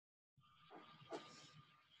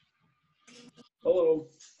Hello.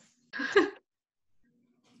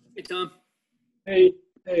 Hey, Tom. Hey,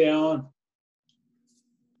 Alan.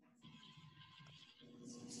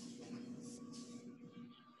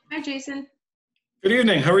 Hi, Jason. Good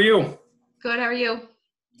evening. How are you? Good. How are you?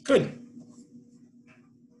 Good.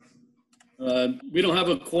 We don't have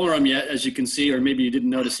a quorum yet, as you can see, or maybe you didn't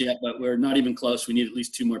notice yet, but we're not even close. We need at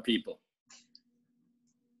least 2 more people.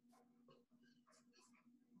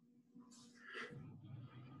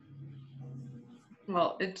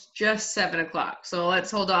 Well, it's just 7 o'clock, so let's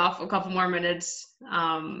hold off a couple more minutes.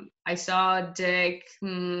 I saw Dick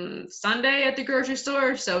Sunday at the grocery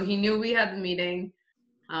store, so he knew we had the meeting.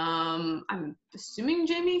 I'm assuming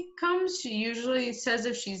Jamie comes. She usually says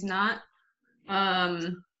if she's not.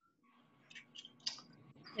 And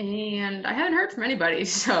I haven't heard from anybody,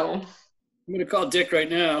 so. I'm going to call Dick right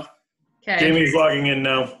now. Okay. Jamie's logging in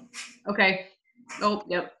now. Okay. Oh,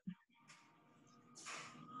 yep.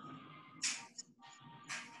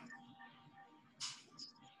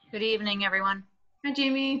 Good evening, everyone. Hi,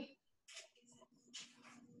 Jamie.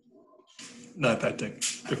 Not that Dick.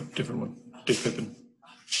 Different one. Dick Pippin.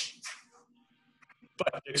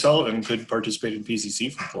 But Dick Sullivan could participate in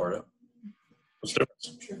PCC from Florida. What's the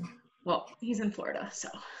difference? Well, he's in Florida, so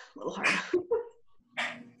a little hard.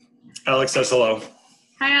 Alex says hello.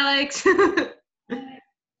 Hi, Alex.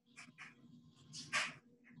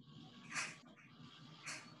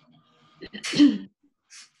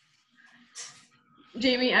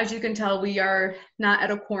 Jamie, as you can tell, we are not at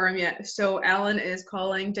a quorum yet. So Alan is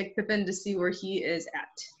calling Dick Pippin to see where he is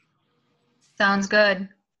at. Sounds good.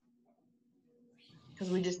 Because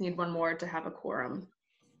we just need one more to have a quorum.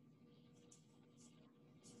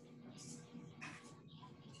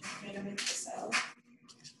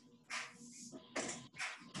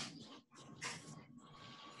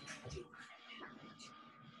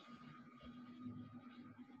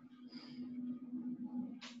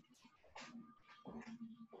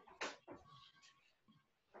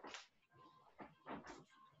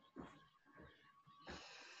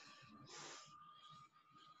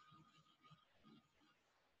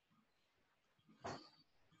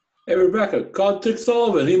 Hey, Rebecca, call Dick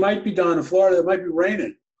Sullivan. He might be down in Florida. It might be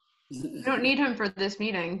raining. We don't need him for this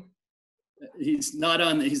meeting. He's not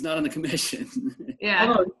on the commission. Yeah.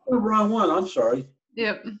 Oh, no, you're the wrong one. I'm sorry.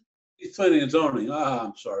 Yep. He's planning and zoning.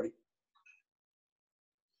 I'm sorry.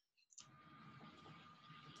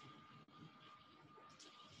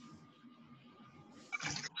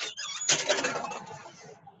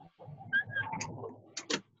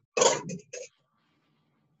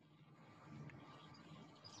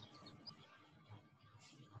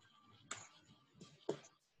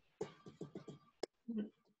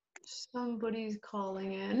 Somebody's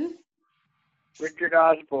calling in. Richard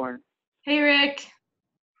Osborne. Hey, Rick.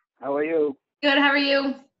 How are you? Good. How are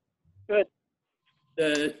you? Good.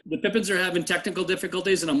 The Pippins are having technical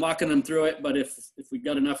difficulties, and I'm walking them through it. But if we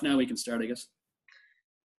got enough now, we can start, I guess.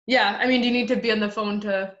 Yeah. I mean, do you need to be on the phone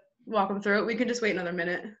to walk them through it? We can just wait another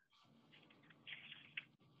minute.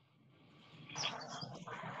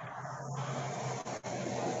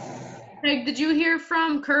 Hey, did you hear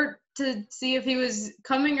from Kurt to see if he was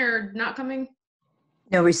coming or not coming?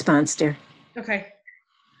 No response, dear. Okay.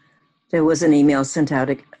 There was an email sent out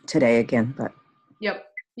today again, but Yep.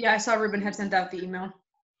 Yeah, I saw Ruben had sent out the email.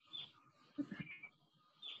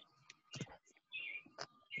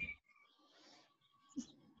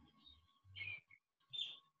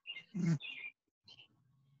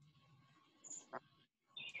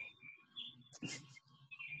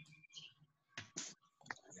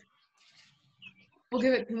 We'll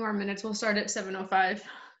give it 2 more minutes. We'll start at 7:05.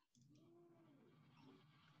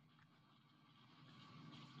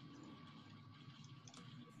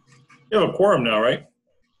 You have a quorum now, right?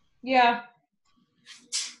 Yeah.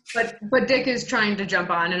 But Dick is trying to jump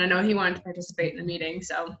on, and I know he wanted to participate in the meeting,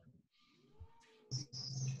 so.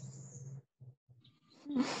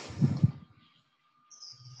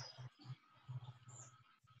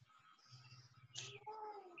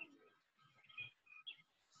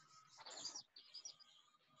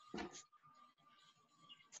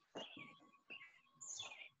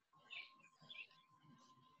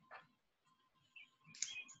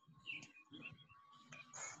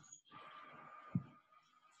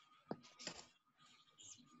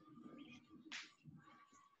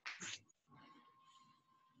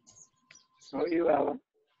 How are you, Alan?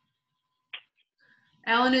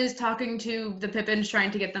 Alan is talking to the Pippins,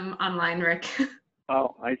 trying to get them online, Rick.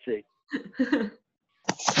 Oh, I see.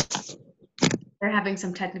 They're having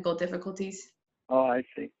some technical difficulties. Oh, I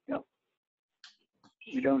see. Yep.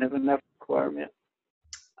 We don't have enough quorum yet.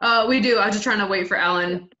 We do. I was just trying to wait for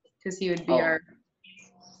Alan because he would be Oh. our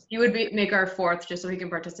He would make our fourth, just so he can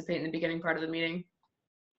participate in the beginning part of the meeting.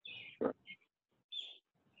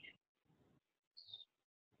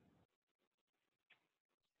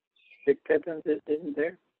 Dick Pippins isn't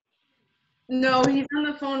there? No, he's on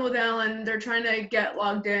the phone with Alan. They're trying to get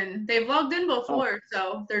logged in. They've logged in before,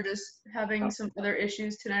 so they're just having some other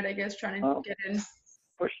issues tonight, I guess, trying to get in.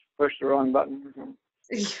 Push the wrong button.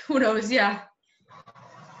 Who knows? Yeah.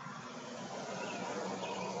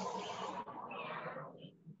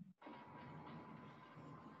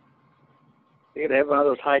 You could have one of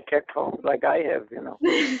those high-tech phones like I have, you know.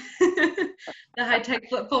 The high-tech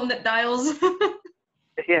flip phone that dials.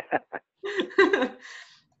 Yeah.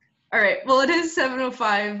 All right, well, it is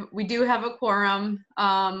 7:05. We do have a quorum.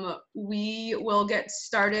 We will get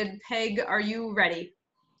started. Peg, are you ready?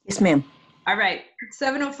 Yes, ma'am. All right,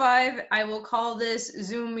 7:05. I will call this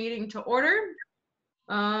Zoom meeting to order.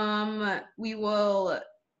 We will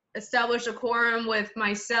establish a quorum with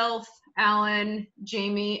myself, Alan,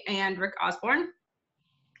 Jamie, and Rick Osborne,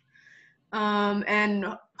 and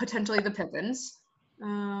potentially the Pippins.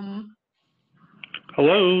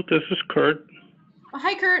 Hello, this is Kurt.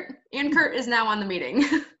 Hi, Kurt. And Kurt is now on the meeting.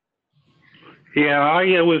 Yeah,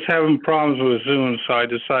 I was having problems with Zoom, so I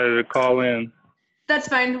decided to call in. That's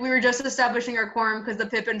fine. We were just establishing our quorum because the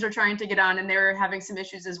Pippins are trying to get on and they were having some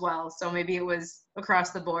issues as well. So maybe it was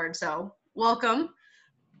across the board. So welcome.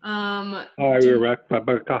 Hi,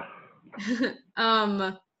 Rebecca.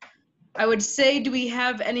 I would say, do we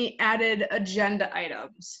have any added agenda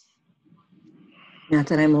items? Not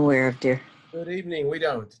that I'm aware of, dear. Good evening. We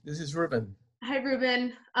don't. This is Ruben. Hi,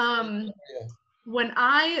 Ruben. When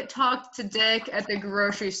I talked to Dick at the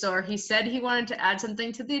grocery store, he said he wanted to add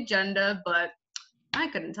something to the agenda, but I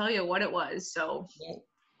couldn't tell you what it was. So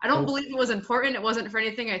I don't believe it was important. It wasn't for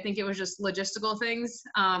anything. I think it was just logistical things.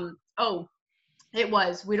 Oh, it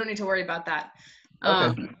was. We don't need to worry about that.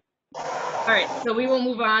 Okay. All right. So we will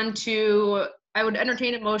move on to, I would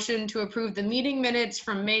entertain a motion to approve the meeting minutes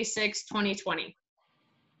from May 6, 2020.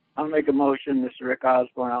 I'll make a motion, Mr. Rick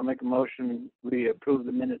Osborne. I'll make a motion. We approve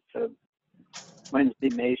the minutes of Wednesday,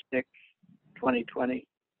 May 6, 2020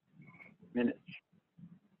 minutes.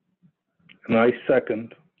 And I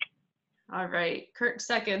second. All right. Kurt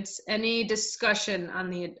seconds. Any discussion on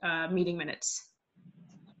the meeting minutes?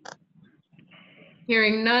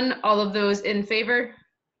 Hearing none. All of those in favor?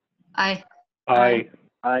 Aye. Aye.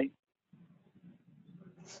 Aye.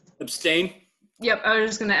 Abstain? Yep, I was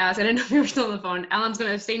just gonna ask. I didn't know if you were still on the phone. Alan's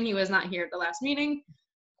gonna abstain. He was not here at the last meeting.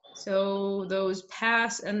 So those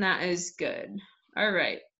pass, and that is good. All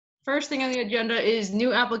right. First thing on the agenda is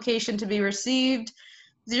new application to be received.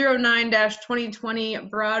 09-2020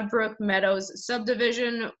 Broadbrook Meadows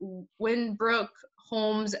subdivision, Windbrook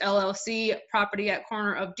Homes LLC, property at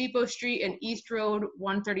corner of Depot Street and East Road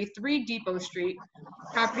 133 Depot Street.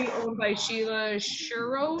 Property owned by Sheila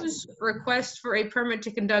Shuros. Request for a permit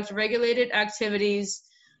to conduct regulated activities,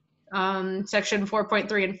 section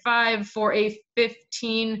 4.3 and 5, for a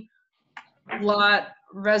 15 lot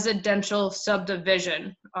residential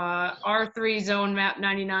subdivision. R3 zone map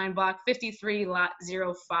 99 block 53 lot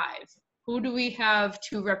 05. Who do we have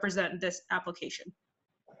to represent this application?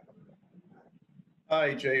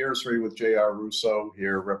 Hi, Jay Ursary with J.R. Russo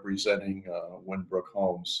here representing Windbrook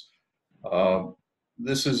Homes.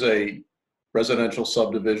 This is a residential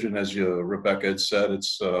subdivision, as Rebecca had said.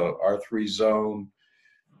 It's R3 zone.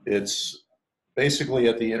 It's basically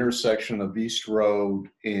at the intersection of East Road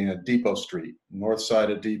and Depot Street. North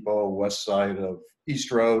side of Depot, west side of East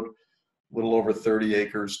Road, a little over 30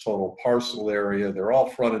 acres total parcel area. They're all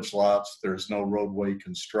frontage lots. There's no roadway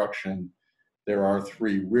construction. There are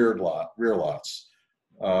 3 rear lots.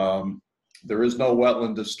 There is no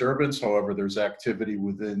wetland disturbance. However, there's activity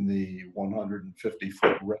within the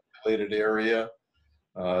 150-foot regulated area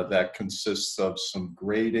that consists of some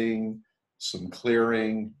grading, some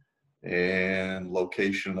clearing, and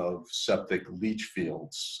location of septic leach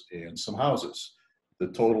fields and some houses. The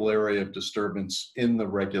total area of disturbance in the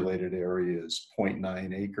regulated area is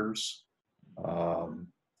 0.9 acres.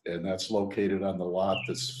 And that's located on the lot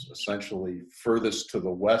that's essentially furthest to the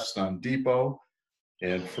west on Depot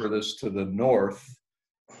and furthest to the north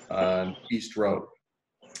on East Road.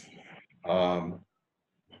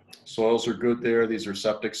 Soils are good there. These are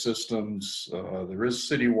septic systems. There is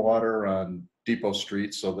city water on Depot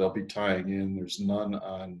Street, so they'll be tying in. There's none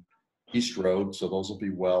on East Road, so those will be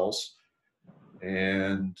wells.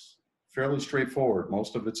 And fairly straightforward.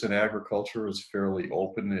 Most of it's in agriculture. It's fairly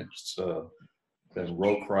open. It's been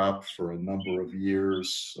row crop for a number of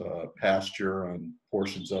years, pasture on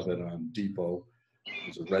portions of it on Depot.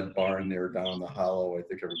 There's a red barn there down in the hollow. I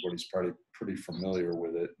think everybody's probably pretty familiar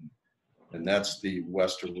with it. and that's the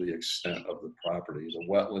westerly extent of the property. The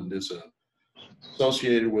wetland is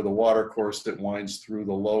associated with a water course that winds through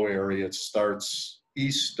the low area. It starts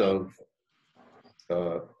east of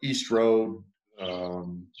East Road,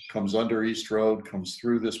 comes under East Road, comes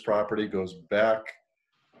through this property, goes back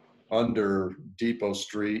under Depot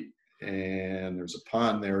Street, and there's a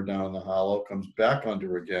pond there down the hollow, comes back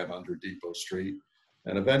under again under Depot Street,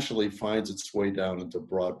 and eventually finds its way down into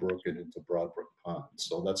Broad Brook and into Broad Brook Pond.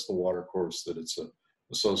 So that's the water course that it's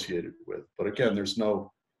associated with. But again, there's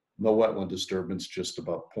no wetland disturbance, just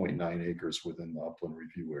about 0.9 acres within the upland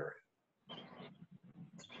review area.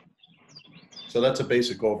 So that's a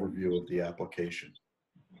basic overview of the application.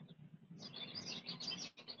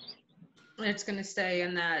 It's going to stay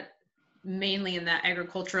in that, mainly in that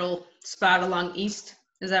agricultural spot along east.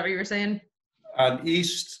 Is that what you were saying? On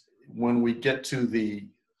east, when we get to the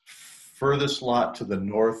furthest lot to the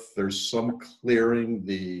north, there's some clearing.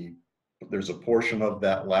 There's a portion of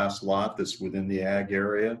that last lot that's within the ag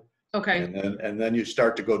area. Okay. And then you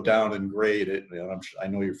start to go down and grade it. And I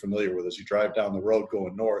know you're familiar with this. You drive down the road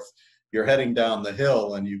going north, you're heading down the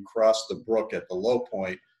hill and you cross the brook at the low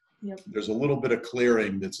point. Yep. There's a little bit of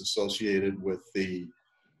clearing that's associated with the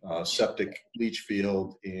septic leach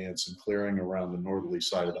field and some clearing around the northerly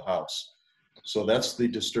side of the house. So that's the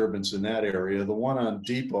disturbance in that area. The one on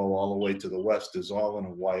Depot all the way to the west is all in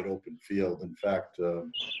a wide open field. In fact,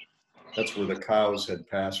 that's where the cows had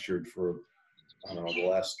pastured for, I don't know, the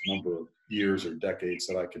last number of years or decades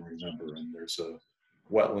that I can remember. And there's a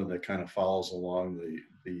wetland that kind of follows along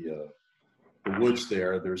the woods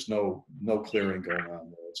there. There's no clearing going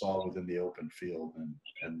on there. It's all within the open field,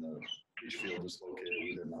 and the leach field is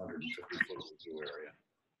located within the 150-foot review area.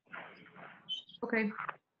 Okay.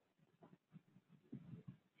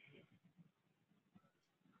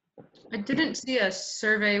 I didn't see a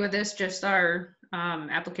survey with this, just our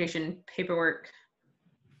application paperwork.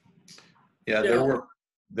 Yeah,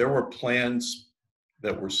 there were plans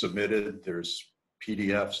that were submitted. There's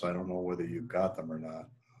PDFs. I don't know whether you got them or not.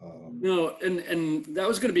 No, and that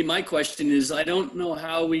was going to be my question is, I don't know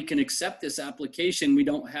how we can accept this application. We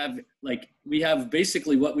don't have, we have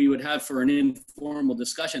basically what we would have for an informal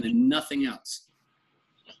discussion and nothing else.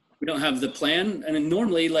 We don't have the plan. And then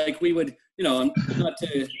normally, we would, not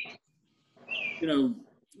to,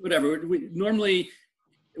 whatever. Normally,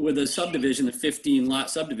 with a subdivision, a 15-lot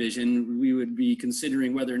subdivision, we would be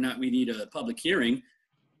considering whether or not we need a public hearing.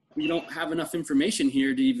 We don't have enough information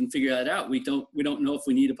here to even figure that out. We don't know if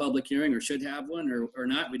we need a public hearing or should have one or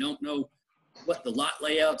not. We don't know what the lot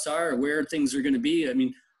layouts are or where things are going to be. I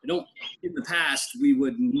mean, in the past, we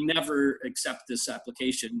would never accept this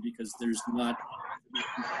application because there's not,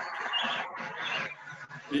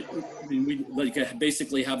 we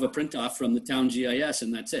basically have a print off from the town GIS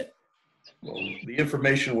and that's it. Well, the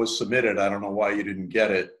information was submitted. I don't know why you didn't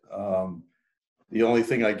get it. The only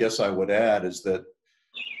thing I guess I would add is that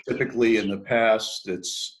typically in the past,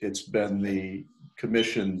 it's been the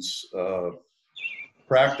commission's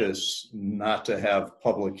practice not to have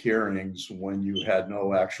public hearings when you had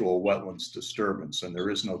no actual wetlands disturbance, and there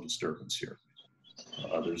is no disturbance here.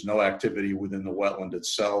 There's no activity within the wetland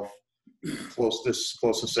itself.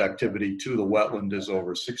 Closest activity to the wetland is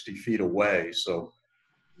over 60 feet away. So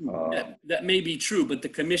that may be true, but the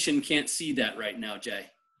commission can't see that right now, Jay.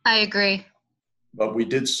 I agree. But we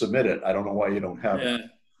did submit it. I don't know why you don't have it.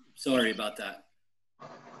 Sorry about that.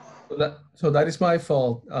 So that is my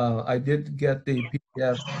fault. I did get the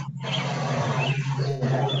PDF.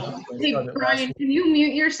 Hey, Brian, can you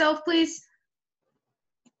mute yourself, please?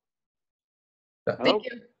 Thank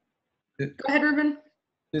you. Go ahead, Ruben.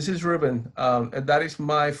 This is Ruben. And that is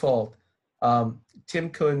my fault. Tim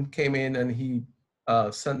Kuhn came in and he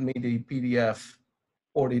sent me the PDF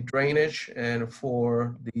for the drainage and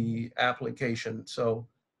for the application. So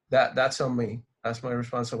that's on me. That's my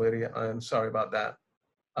responsibility. I'm sorry about that.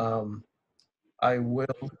 I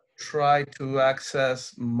will try to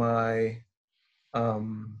access my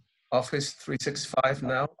Office 365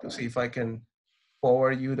 now to see if I can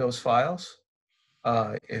forward you those files,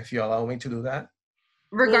 if you allow me to do that.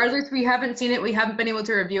 Regardless, we haven't seen it. We haven't been able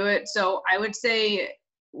to review it. So I would say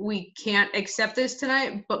we can't accept this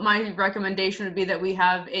tonight, but my recommendation would be that we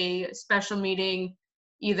have a special meeting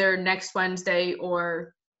either next Wednesday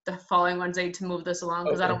or the following Wednesday to move this along,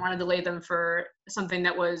 because I don't want to delay them for something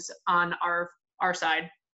that was on our side.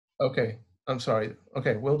 Okay, I'm sorry.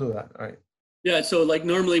 Okay, we'll do that. All right. Yeah, so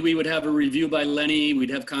normally we would have a review by Lenny, we'd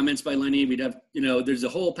have comments by Lenny, we'd have, there's a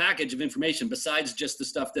whole package of information besides just the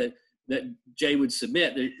stuff that Jay would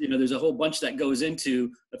submit. There's a whole bunch that goes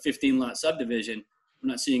into a 15-lot subdivision. I'm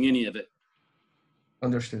not seeing any of it.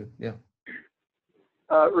 Understood, yeah.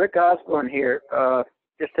 Rick Osborne here.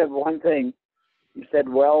 Just have one thing. You said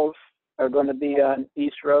wells are going to be on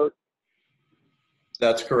East Road.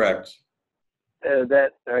 That's correct.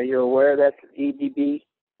 Are you aware that's EDB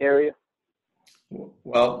area?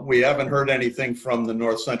 Well, we haven't heard anything from the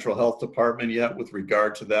North Central Health Department yet with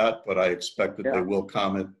regard to that, but I expect that they will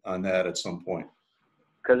comment on that at some point.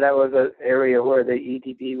 Because that was an area where the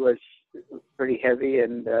EDB was pretty heavy,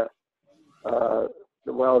 and the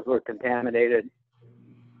wells were contaminated,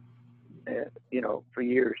 for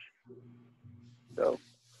years. So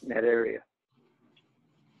in that area.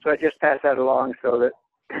 So I just pass that along so that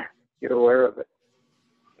you're aware of it.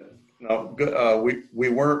 No, we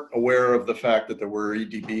weren't aware of the fact that there were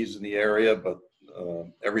EDBs in the area, but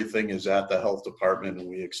everything is at the health department, and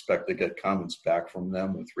we expect to get comments back from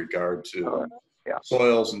them with regard to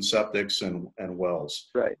soils and septics and wells.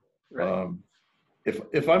 Right.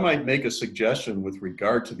 If I might make a suggestion with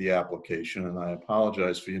regard to the application, and I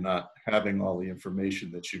apologize for you not having all the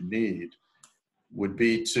information that you need, would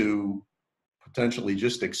be to potentially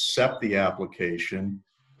just accept the application,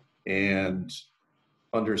 and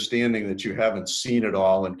understanding that you haven't seen it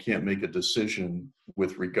all and can't make a decision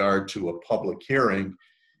with regard to a public hearing.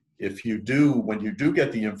 If you do, when you do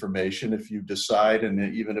get the information, if you decide,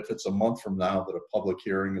 and even if it's a month from now, that a public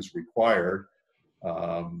hearing is required,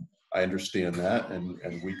 I understand that,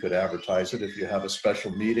 and we could advertise it. If you have a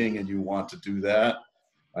special meeting and you want to do that,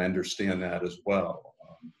 I understand that as well.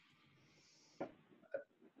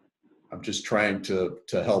 I'm just trying to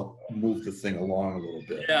help move the thing along a little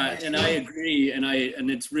bit. Yeah, and I agree, and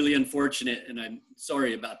it's really unfortunate, and I'm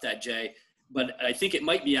sorry about that, Jay. But I think it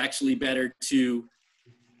might be actually better to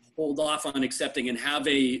hold off on accepting and have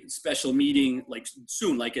a special meeting like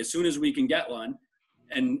as soon as we can get one,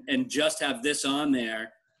 and just have this on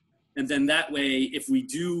there. And then that way, if we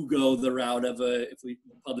do go the route of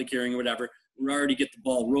public hearing or whatever, we already get the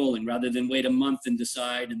ball rolling rather than wait a month and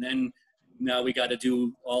decide, and then now we got to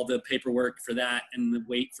do all the paperwork for that and the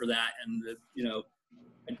wait for that. And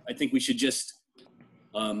I think we should just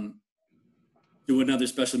do another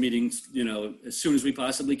special meeting, as soon as we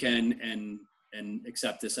possibly can, and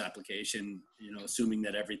accept this application, assuming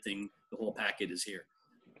that the whole packet is here.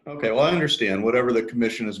 Okay, well, I understand. Whatever the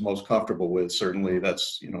commission is most comfortable with, certainly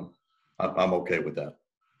that's, I'm okay with that.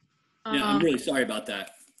 Yeah, I'm really sorry about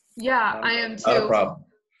that. Yeah, I am too. Not a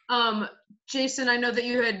problem. Jason, I know that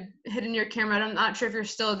you had hidden your camera. I'm not sure if you're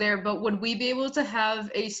still there, but would we be able to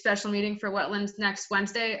have a special meeting for wetlands next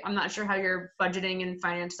Wednesday? I'm not sure how your budgeting and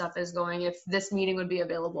finance stuff is going, if this meeting would be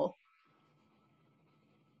available.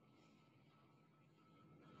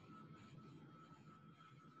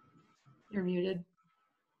 You're muted.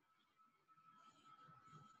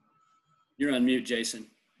 You're on mute, Jason.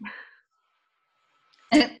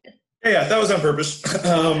 Yeah, that was on purpose.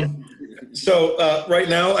 So right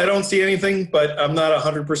now, I don't see anything, but I'm not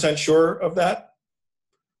 100% sure of that.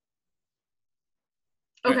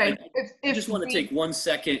 Okay. I just want to take 1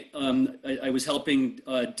 second. I was helping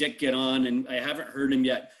Dick get on, and I haven't heard him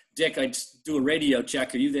yet. Dick, I just do a radio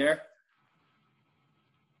check. Are you there?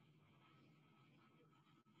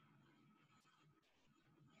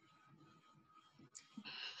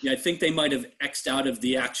 Yeah, I think they might have X'd out of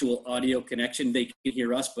the actual audio connection. They can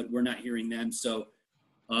hear us, but we're not hearing them. So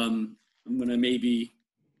I'm gonna maybe,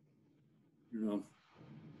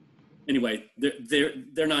 anyway,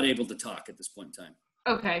 they're not able to talk at this point in time.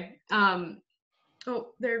 Okay. Oh,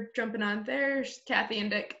 they're jumping on. There's Kathy and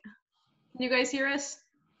Dick. Can you guys hear us?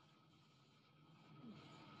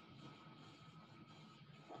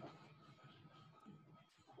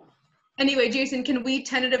 Anyway, Jason, can we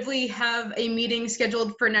tentatively have a meeting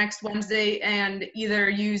scheduled for next Wednesday and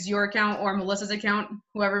either use your account or Melissa's account,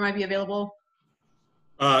 whoever might be available?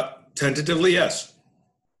 Tentatively, yes.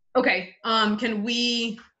 Okay. Can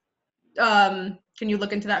you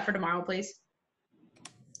look into that for tomorrow, please?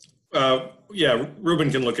 Yeah,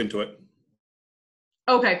 Ruben can look into it.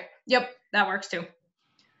 Okay. Yep, that works too.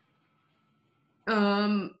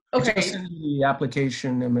 Okay. Just send you the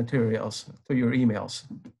application and materials for your emails.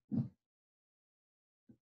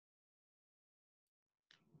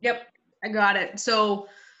 Yep, I got it. So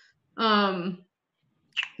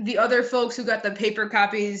the other folks who got the paper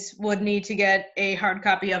copies would need to get a hard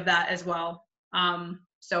copy of that as well.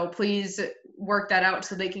 So please work that out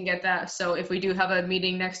so they can get that. So if we do have a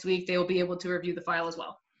meeting next week, they will be able to review the file as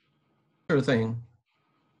well. Sure thing.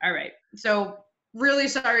 All right. So really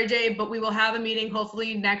sorry, Jay, but we will have a meeting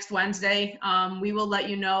hopefully next Wednesday. We will let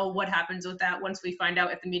you know what happens with that once we find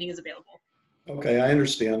out if the meeting is available. Okay, I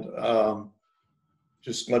understand.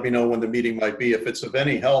 Just let me know when the meeting might be. If it's of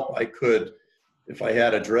any help, I could, if I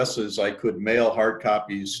had addresses, I could mail hard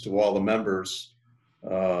copies to all the members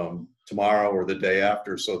tomorrow or the day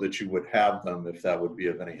after so that you would have them if that would be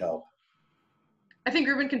of any help. I think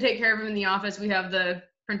Ruben can take care of him in the office. We have the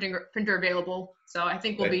printer available, so I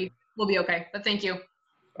think we'll be okay. But thank you.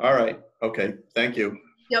 All right. Okay. Thank you.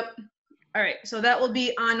 Yep. All right. So that will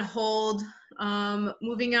be on hold.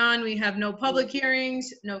 Moving on, we have no public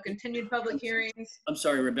hearings, no continued public hearings. I'm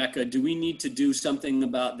sorry, Rebecca, do we need to do something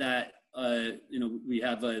about that? We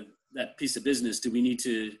have that piece of business. Do we need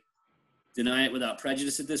to deny it without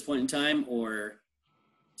prejudice at this point in time, or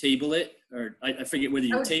table it? Or I forget whether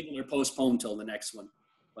you table or postpone till the next one.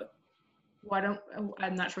 But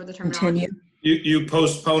I'm not sure the terminology. Continue. You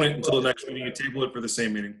postpone it until the next meeting, you table it for the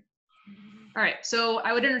same meeting. All right, so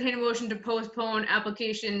I would entertain a motion to postpone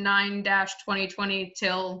application 9-2020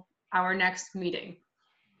 till our next meeting.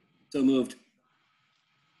 so moved.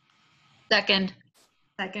 Second.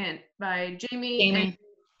 Second by Jamie. Jamie.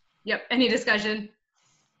 Yep, any discussion?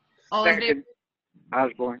 All in favor? Second,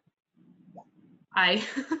 Osborne. Aye.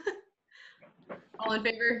 All in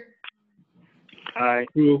favor? Aye.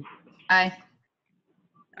 Approve. Aye.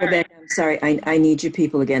 All right. Rebecca, I'm sorry, I need you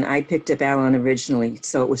people again. I picked up Alan originally,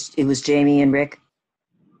 so it was Jamie and Rick.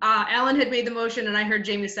 Alan had made the motion and I heard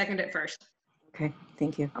Jamie second it first. Okay,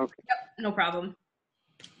 thank you. Yep, no problem.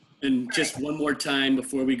 And just one more time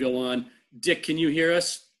before we go on. Dick, can you hear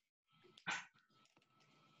us?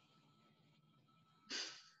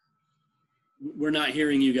 We're not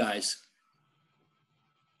hearing you guys.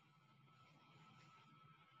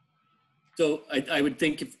 So I would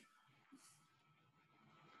think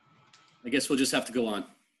I guess we'll just have to go on.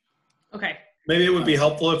 Okay. Maybe it would be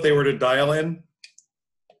helpful if they were to dial in.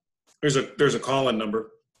 There's a call-in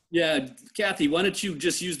number. Yeah, Kathy, why don't you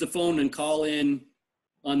just use the phone and call in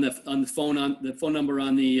on the phone number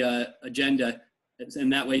on the agenda,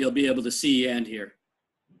 and that way you'll be able to see and hear.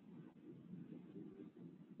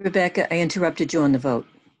 Rebecca, I interrupted you on the vote.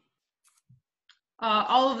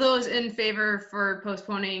 All of those in favor for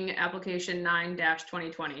postponing application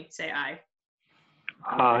 9-2020, say aye.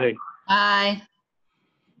 Aye. Aye.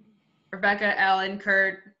 Rebecca, Alan,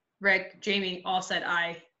 Kurt, Rick, Jamie all said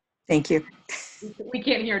aye. Thank you. We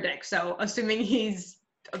can't hear Dick, so assuming he's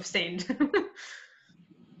abstained.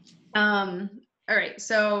 All right,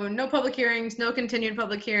 so no public hearings, no continued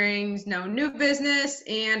public hearings, no new business,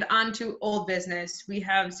 and on to old business. We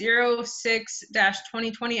have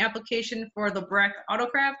 06-2020 application for the Breck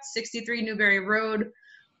Autocraft, 63 Newberry Road.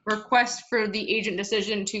 Request for the agent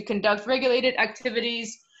decision to conduct regulated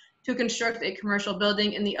activities to construct a commercial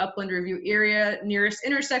building in the Upland Review area. Nearest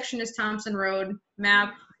intersection is Thompson Road,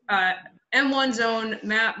 map M1 zone,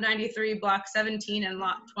 map 93, block 17, and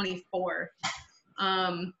lot 24.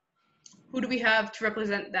 Who do we have to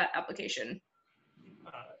represent that application?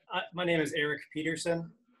 My name is Eric Peterson.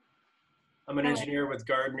 I'm an engineer with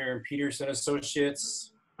Gardner and Peterson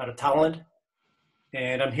Associates out of Towland.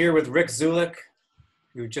 And I'm here with Rick Zulik,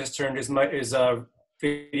 who just turned his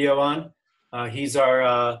video on. He's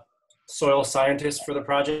our soil scientist for the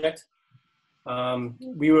project.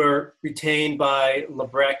 We were retained by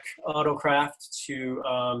Lebrecht Autocraft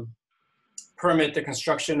to permit the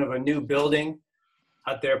construction of a new building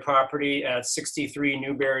at their property at 63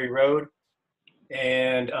 Newberry Road.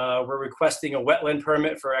 And we're requesting a wetland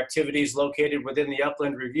permit for activities located within the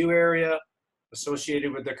Upland Review area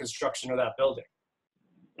associated with the construction of that building.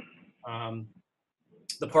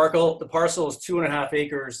 The parcel is 2.5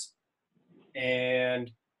 acres,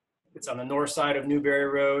 and it's on the north side of Newberry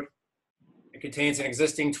Road. It contains an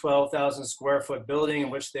existing 12,000 square foot building in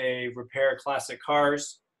which they repair classic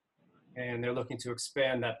cars, and they're looking to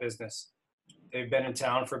expand that business. They've been in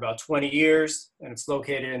town for about 20 years, and it's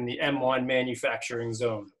located in the M1 manufacturing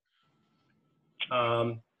zone.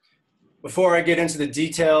 Before I get into the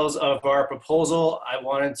details of our proposal, I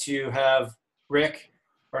wanted to have Rick,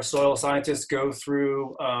 our soil scientist, go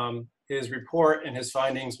through his report and his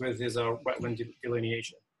findings with his wetland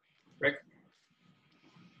delineation. Rick?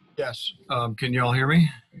 Yes. Can you all hear me?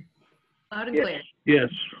 Loud and clear. Yes.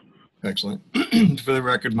 Excellent. For the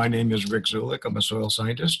record, my name is Rick Zulik. I'm a soil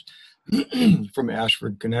scientist from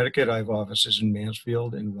Ashford, Connecticut. I have offices in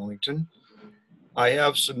Mansfield and Wellington. I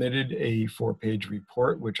have submitted a 4-page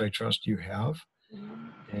report, which I trust you have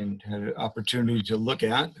and had an opportunity to look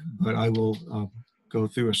at, but I will go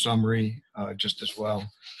through a summary just as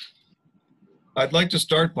well. I'd like to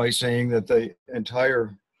start by saying that the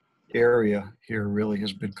entire area here really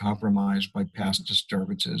has been compromised by past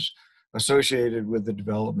disturbances associated with the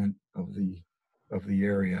development of the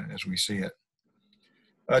area as we see it.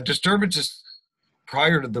 Disturbances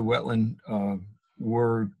prior to the wetland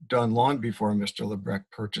were done long before Mr. Lebrecht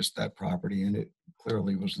purchased that property, and it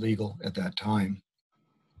clearly was legal at that time.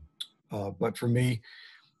 But for me,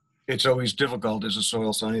 it's always difficult as a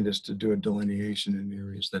soil scientist to do a delineation in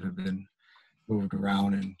areas that have been moved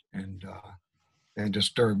around and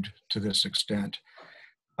disturbed to this extent.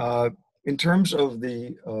 In terms of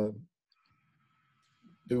the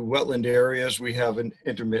wetland areas, we have an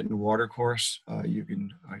intermittent watercourse. I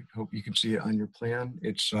hope you can see it on your plan.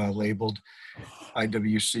 It's labeled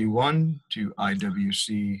IWC1 to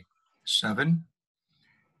IWC7.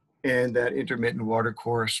 And that intermittent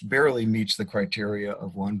watercourse barely meets the criteria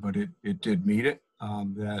of one, but it did meet it.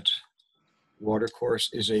 That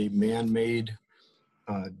watercourse is a man-made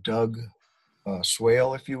dug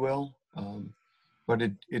swale, if you will. But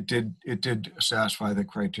it did satisfy the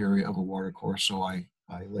criteria of a watercourse, so I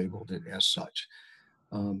labeled it as such.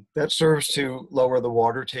 That serves to lower the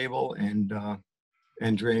water table and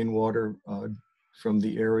drain water from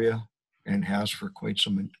the area, and has for quite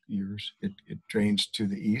some years. It drains to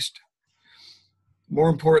the east. More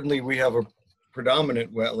importantly, we have a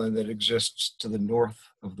predominant wetland that exists to the north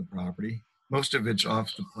of the property. Most of it's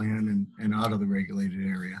off the plan and out of the regulated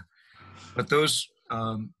area. But those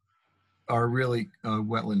are really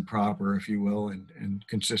wetland proper, if you will, and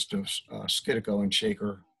consist of Skidco and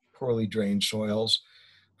Shaker poorly drained soils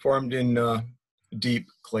formed in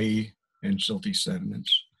deep clay and silty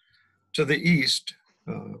sediments. To the east,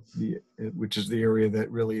 which is the area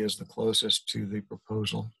that really is the closest to the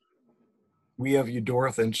proposal, we have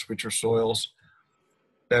eudorthants, which are soils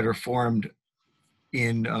that are formed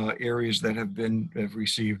in areas that have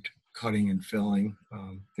received cutting and filling.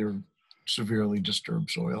 They're severely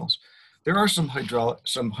disturbed soils. There are some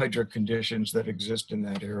hydric conditions that exist in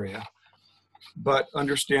that area, but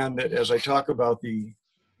understand that as I talk about the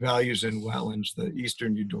values in wetlands, the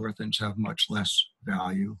eastern eudorthants have much less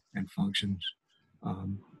value and functions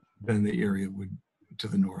than the area to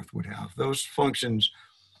the north would have. Those functions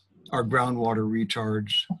are groundwater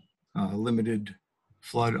recharge, limited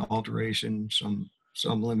flood alteration, some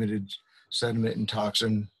limited sediment and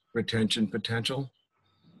toxin retention potential,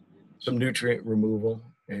 some nutrient removal,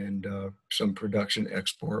 and some production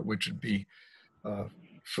export, which would be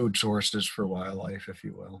food sources for wildlife, if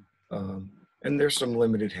you will. And there's some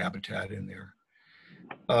limited habitat in there.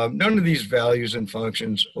 None of these values and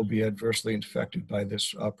functions will be adversely affected by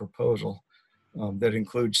this proposal that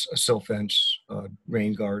includes a silt fence,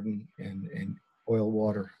 rain garden, and oil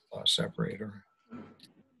water separator.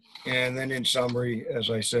 And then in summary, as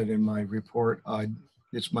I said in my report,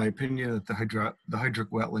 it's my opinion that the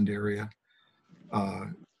hydric wetland area,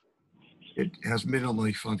 it has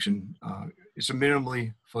minimally function. It's a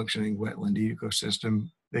minimally functioning wetland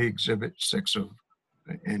ecosystem. They exhibit six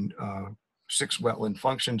wetland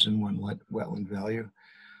functions and one wetland value.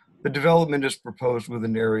 The development is proposed with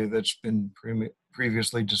an area that's been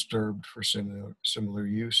previously disturbed for similar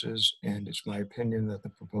uses, and it's my opinion that the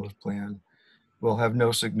proposed plan will have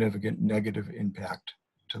no significant negative impact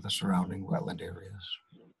to the surrounding wetland areas.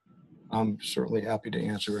 I'm certainly happy to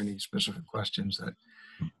answer any specific questions that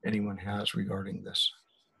anyone has regarding this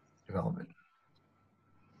development.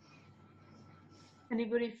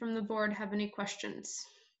 Anybody from the board have any questions?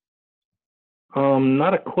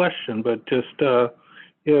 Not a question, but just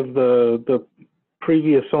if the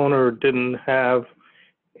previous owner didn't have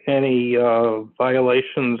any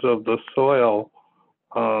violations of the soil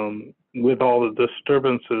with all the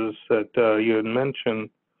disturbances that you had mentioned,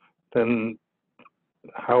 then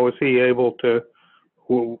how is he able to?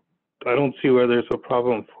 Well, I don't see where there's a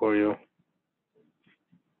problem for you.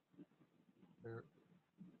 There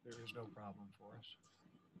is no problem for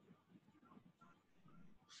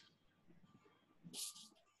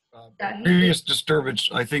us. Previous disturbance,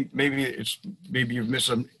 I think maybe you've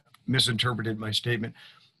misinterpreted my statement.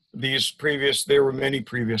 There were many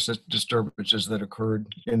previous disturbances that occurred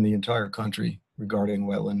in the entire country regarding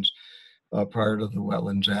wetlands prior to the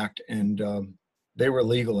Wetlands Act, and they were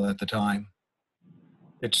legal at the time.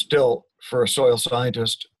 It's still, for a soil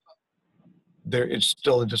scientist, it's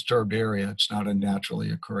still a disturbed area. It's not a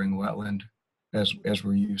naturally occurring wetland as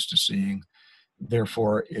we're used to seeing.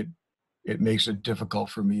 Therefore, it makes it difficult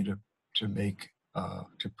for me to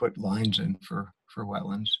put lines in for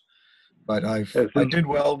wetlands. But I did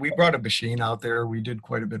well. We brought a machine out there. We did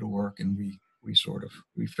quite a bit of work, and we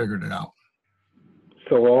figured it out.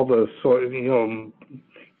 So all the soil,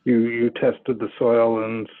 you tested the soil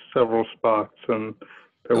in several spots, and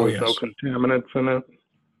there was no contaminants in it?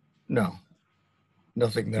 No,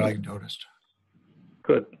 nothing that I noticed.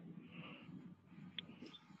 Good.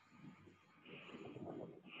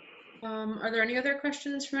 Are there any other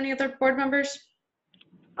questions from any other board members?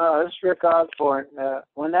 This is Rick Osborne.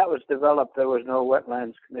 When that was developed, there was no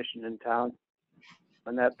wetlands commission in town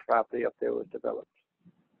when that property up there was developed.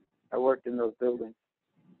 I worked in those buildings.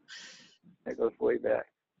 That goes way back.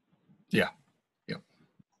 Yeah. Yep.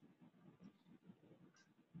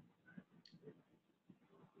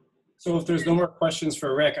 So if there's no more questions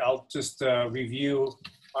for Rick, I'll just review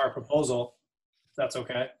our proposal, if that's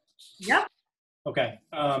okay. Yep. Okay,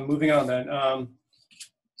 moving on then.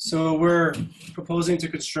 So we're proposing to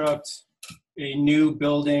construct a new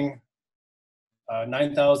building,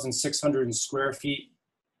 9,600 square feet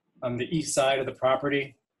on the east side of the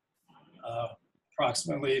property,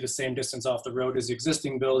 approximately the same distance off the road as the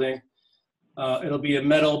existing building. It'll be a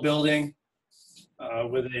metal building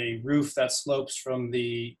with a roof that slopes from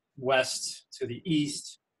the west to the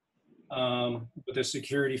east, with a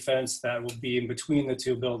security fence that will be in between the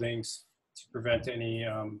two buildings to prevent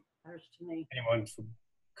anyone from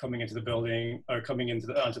coming into the building or coming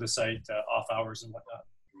onto the site off hours and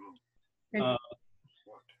whatnot.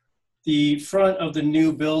 The front of the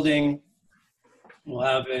new building will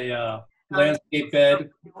have a landscape bed.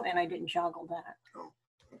 And I didn't joggle that.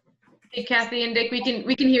 Hey, Kathy and Dick, we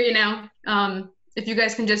can hear you now. If you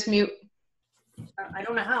guys can just mute. I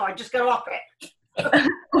don't know how. I just got off it.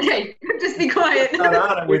 Okay, just be quiet. Not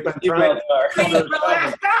on it. We've been trying Please, for the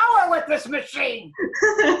last hour with this machine.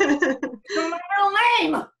 It's my real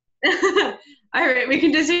name. All right, we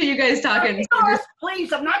can just hear you guys talking. So just...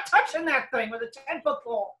 Please, I'm not touching that thing with a 10-foot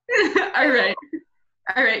pole. All right.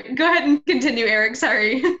 Go ahead and continue, Eric.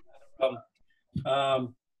 Sorry.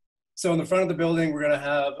 So in the front of the building, we're going to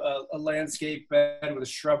have a landscape bed with a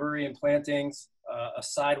shrubbery and plantings, a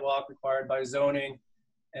sidewalk required by zoning,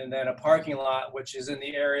 and then a parking lot, which is in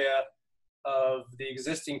the area of the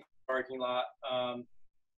existing parking lot.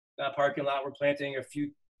 That parking lot, we're planting a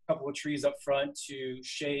couple of trees up front to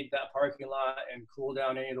shade that parking lot and cool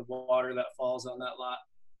down any of the water that falls on that lot.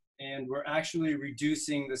 And we're actually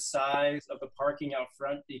reducing the size of the parking out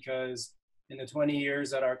front because in the 20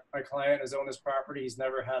 years that our client has owned this property, he's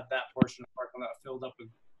never had that portion of the parking lot filled up with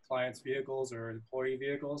clients' vehicles or employee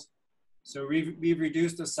vehicles. So we've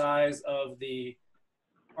reduced the size of the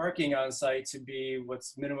parking on site to be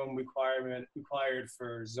what's minimum required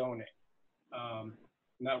for zoning. And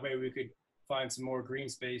that way we could find some more green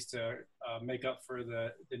space to make up for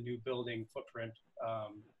the new building footprint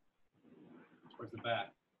towards the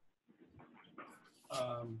back.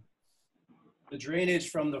 The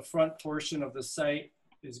drainage from the front portion of the site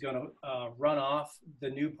is going to run off the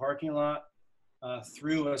new parking lot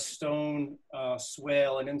through a stone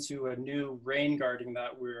swale and into a new rain garden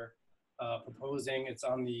that we're proposing. It's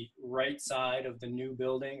on the right side of the new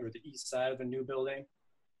building, or the east side of the new building.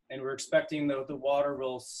 And we're expecting that the water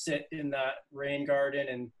will sit in that rain garden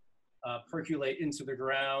and percolate into the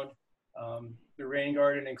ground. The rain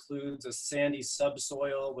garden includes a sandy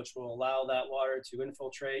subsoil, which will allow that water to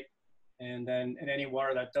infiltrate. And then any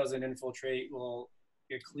water that doesn't infiltrate will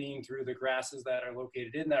get cleaned through the grasses that are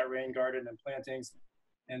located in that rain garden and plantings,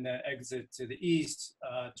 and then exit to the east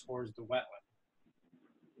towards the wetland.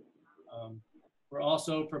 We're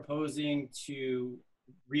also proposing to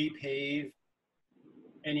repave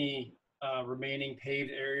any remaining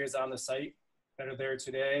paved areas on the site that are there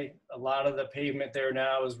today. A lot of the pavement there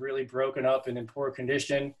now is really broken up and in poor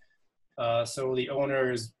condition. So the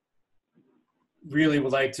owners really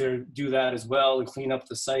would like to do that as well and clean up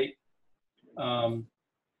the site.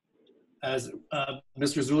 As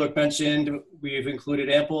Mr. Zulik mentioned, we've included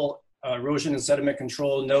ample erosion and sediment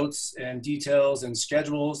control notes and details and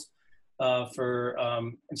schedules for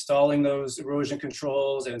installing those erosion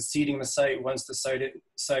controls and seeding the site once the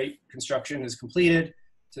site construction is completed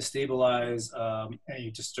to stabilize any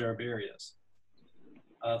disturbed areas.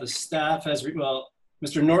 The staff has,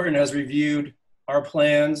 Mr. Norton has reviewed our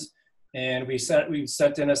plans, and we've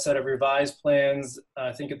sent in a set of revised plans,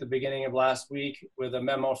 I think at the beginning of last week, with a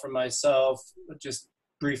memo from myself, just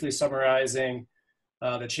briefly summarizing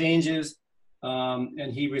the changes.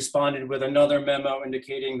 And he responded with another memo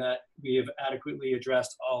indicating that we have adequately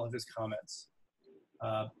addressed all of his comments.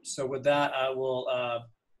 So with that, I will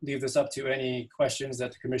leave this up to any questions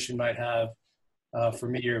that the commission might have for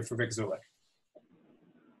me or for Vic Zulik.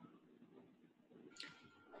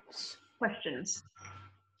 Questions?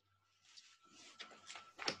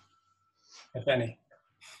 If any.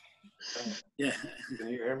 Yeah. Can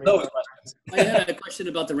you hear me? No. I had a question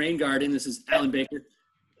about the rain garden. This is Alan Baker,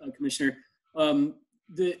 Commissioner.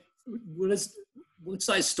 What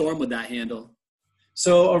size storm would that handle?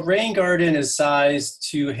 So a rain garden is sized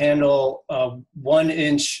to handle 1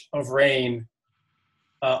 inch of rain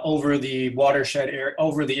over the watershed area,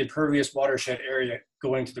 over the impervious watershed area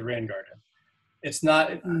going to the rain garden. It's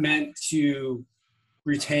not meant to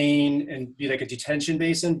retain and be like a detention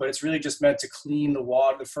basin, but it's really just meant to clean the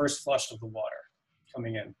water, the first flush of the water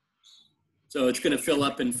coming in. So it's going to fill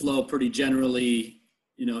up and flow pretty generally,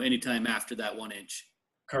 anytime after that 1 inch.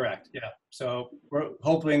 Correct, yeah. So we're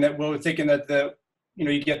hoping that, we're thinking that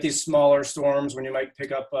you get these smaller storms when you might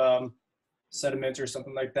pick up sediment or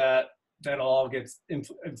something like that. That all gets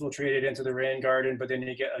infiltrated into the rain garden, but then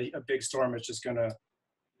you get a big storm. It's just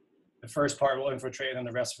the first part will infiltrate, and then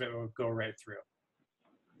the rest of it will go right through.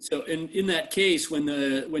 So in that case,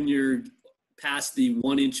 when you're past the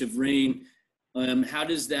 1 inch of rain, how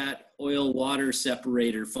does that oil water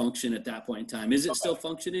separator function at that point in time? Is it still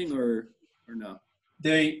functioning or no?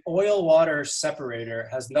 The oil water separator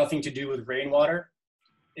has nothing to do with rainwater.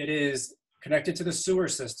 It is connected to the sewer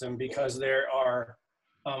system because there are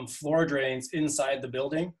floor drains inside the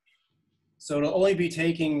building. So it'll only be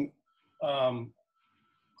taking,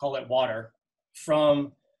 call it water,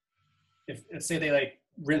 from, if say they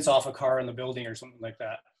rinse off a car in the building or something like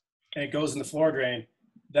that, and it goes in the floor drain,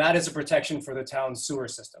 that is a protection for the town's sewer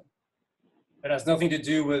system. It has nothing to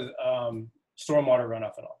do with stormwater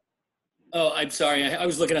runoff at all. Oh, I'm sorry. I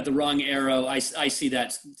was looking at the wrong arrow. I see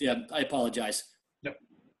that. Yeah, I apologize. Yep.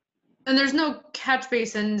 And there's no catch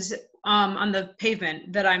basins on the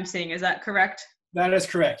pavement that I'm seeing. Is that correct? That is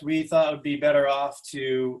correct. We thought it would be better off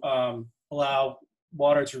to allow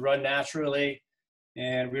water to run naturally,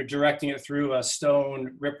 and we're directing it through a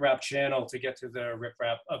stone riprap channel to get to the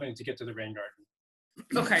to get to the rain garden.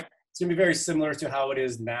 Okay. It's gonna be very similar to how it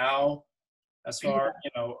is now. As far,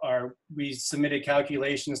 we submitted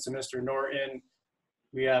calculations to Mr. Norton.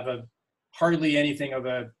 We have hardly anything of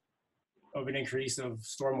an increase of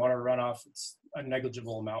stormwater runoff. It's a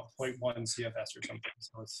negligible amount, 0.1 CFS or something.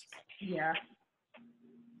 So it's, yeah.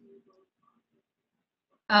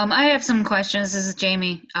 I have some questions. This is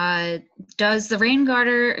Jamie. Does the rain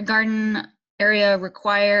garden area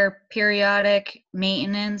require periodic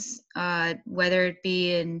maintenance, whether it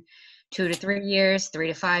be in 2 to 3 years, 3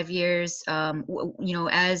 to 5 years?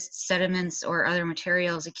 As sediments or other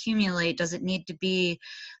materials accumulate, does it need to be,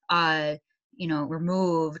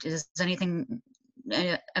 removed? Does anything,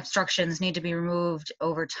 obstructions need to be removed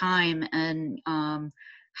over time? And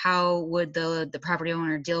how would the property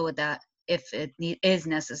owner deal with that if it is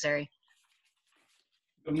necessary?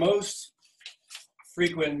 the most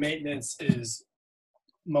frequent maintenance is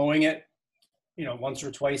mowing it, once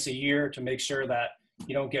or twice a year to make sure that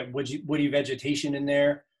you don't get woody vegetation in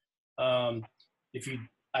there. I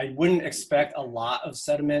wouldn't expect a lot of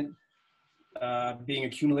sediment being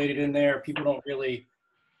accumulated in there. People don't really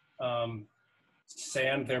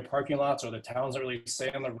sand their parking lots, or the towns don't really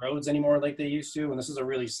sand the roads anymore like they used to. And this is a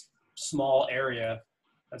really small area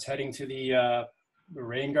that's heading to the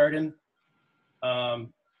rain garden.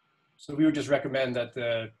 So we would just recommend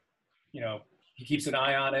that he keeps an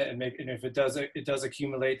eye on it, and if it does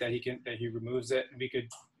accumulate, that he removes it. And we could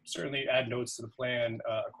certainly add notes to the plan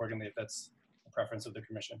accordingly if that's the preference of the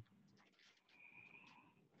commission.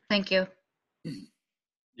 Thank you.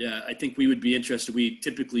 Yeah, I think we would be interested. We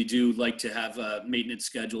typically do like to have a maintenance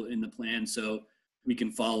schedule in the plan so we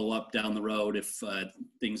can follow up down the road if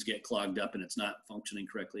things get clogged up and it's not functioning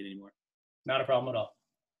correctly anymore. Not a problem at all.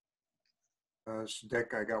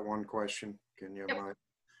 Dick, I got one question. Can you? Yep.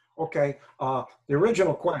 Okay. The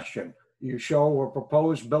original question, you show a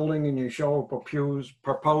proposed building and you show a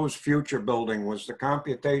proposed future building. Was the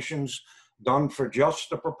computations done for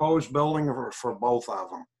just the proposed building or for both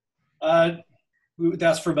of them?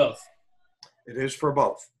 That's for both. It is for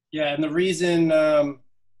both. Yeah, and the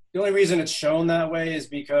only reason it's shown that way is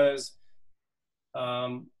because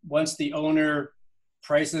once the owner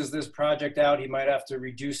prices this project out, he might have to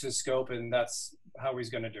reduce his scope, and that's how he's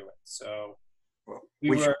going to do it. So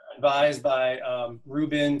we were advised by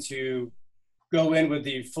Ruben to go in with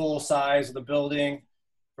the full size of the building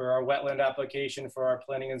for our wetland application, for our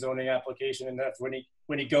planning and zoning application, and that's when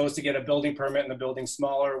he goes to get a building permit and the building's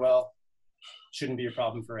smaller, well, shouldn't be a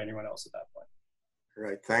problem for anyone else at that point.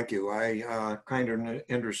 Right, thank you. I kind of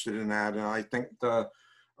interested in that, and I think the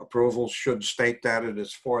approval should state that it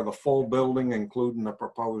is for the full building, including the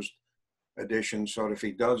proposed addition, so that if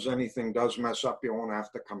he does mess up, you won't have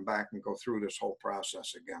to come back and go through this whole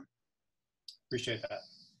process again. Appreciate that.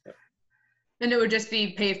 Yep. And it would just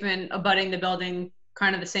be pavement abutting the building,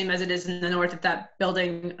 kind of the same as it is in the north if that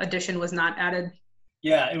building addition was not added?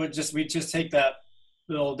 Yeah, we'd just take that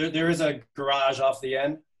little, there is a garage off the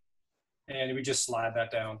end, and we just slide that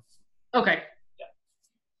down. Okay.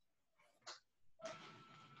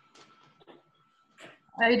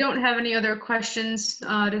 I don't have any other questions.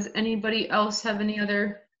 Does anybody else have any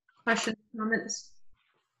other questions, comments?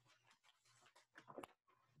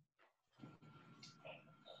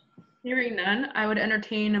 Hearing none, I would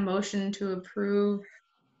entertain a motion to approve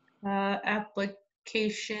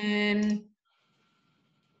application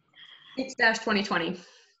 6-2020.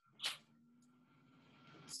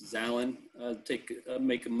 This is Alan.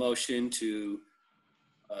 Make a motion to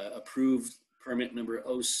approve permit number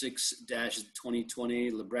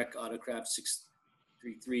 06-2020, Lebrec Autocraft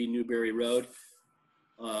 633 Newberry Road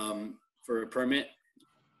for a permit.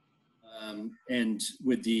 And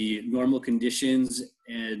with the normal conditions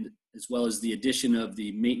and as well as the addition of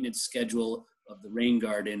the maintenance schedule of the rain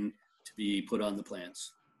garden to be put on the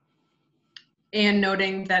plans. And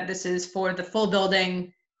noting that this is for the full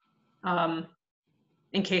building,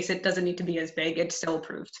 in case it doesn't need to be as big, it's still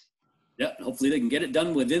approved. Yeah, hopefully they can get it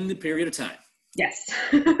done within the period of time. Yes.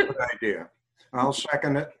 Good idea. I'll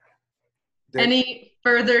second it. Any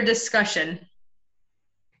further discussion?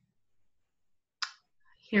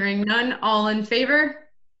 Hearing none, all in favor?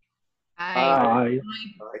 Aye.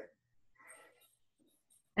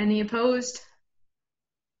 Any opposed?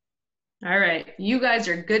 All right, you guys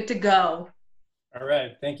are good to go. All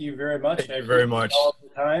right, thank you very much. Thank you very much. All of the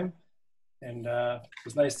time, and it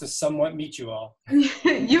was nice to somewhat meet you all.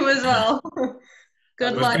 You as well.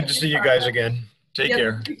 Good It was luck. good to see you guys again. Take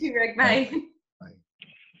care. You too, Rick. Bye.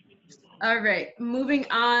 All right, moving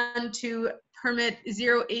on to permit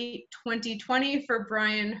 08-2020 for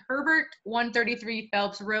Brian Herbert, 133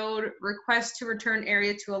 Phelps Road. Request to return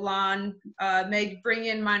area to a lawn. Meg, bring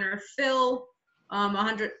in minor fill,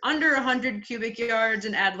 under 100 cubic yards,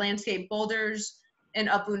 and add landscape boulders in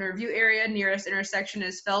upland review area. Nearest intersection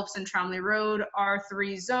is Phelps and Tromley Road,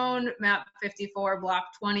 R3 zone, map 54, block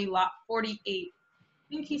 20, lot 48. I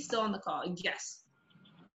think he's still on the call. Yes.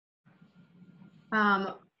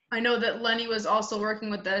 I know that Lenny was also working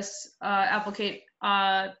with this applicant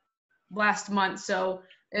last month. So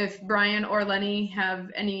if Brian or Lenny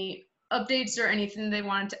have any updates or anything they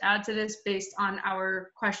wanted to add to this based on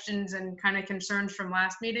our questions and kind of concerns from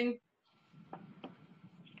last meeting.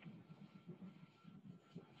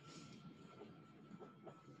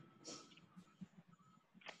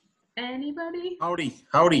 Anybody? Howdy.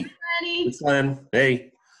 Lenny? It's Len.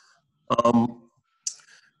 Hey.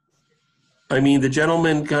 I mean, the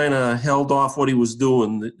gentleman kind of held off what he was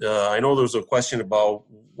doing. I know there was a question about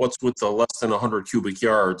what's with the less than 100 cubic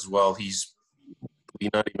yards. Well, he's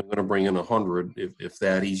not even going to bring in 100, if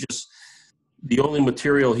that. He's just, the only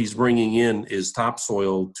material he's bringing in is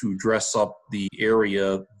topsoil to dress up the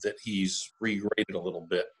area that he's regraded a little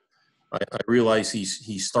bit. I realize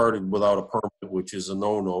he started without a permit, which is a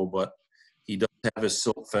no-no, but he does have his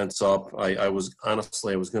silt fence up. I was going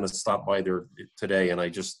to stop by there today, and I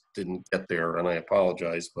just didn't get there, and I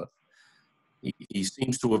apologize. But he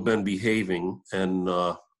seems to have been behaving, and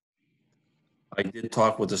I did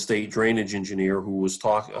talk with the state drainage engineer who was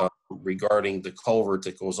regarding the culvert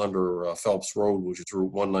that goes under Phelps Road, which is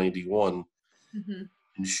Route 191. Mm-hmm.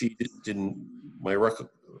 And she didn't.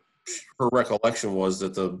 Her recollection was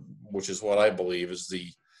that which is what I believe is the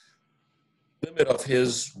limit of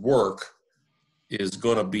his work is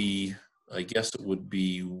going to be, I guess it would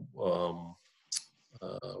be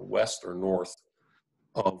west or north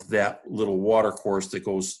of that little water course that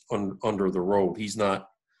goes under the road. He's not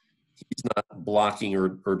blocking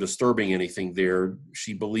or disturbing anything there.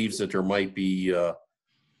 She believes that there might be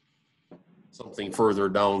something further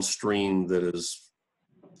downstream that is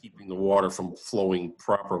keeping the water from flowing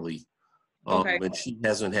properly. Okay. And she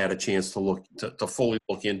hasn't had a chance to fully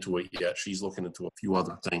look into it yet. She's looking into a few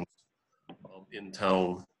other things in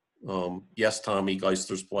town. Yes, Tommy,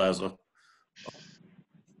 Geisler's Plaza.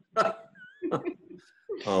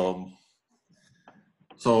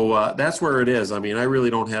 So that's where it is. I mean, I really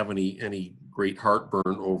don't have any great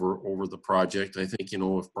heartburn over the project. I think,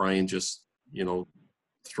 if Brian just,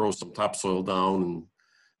 throws some topsoil down and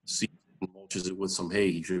seeds and mulches it with some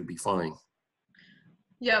hay, he should be fine.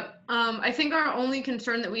 Yep. I think our only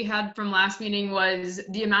concern that we had from last meeting was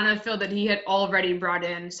the amount of fill that he had already brought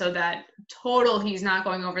in, so that total he's not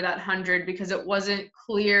going over that 100, because it wasn't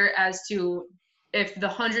clear as to if the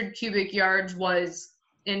 100 cubic yards was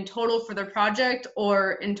in total for the project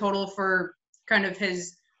or in total for kind of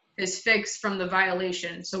his fix from the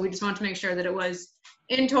violation. So we just wanted to make sure that it was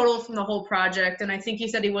in total from the whole project. And I think he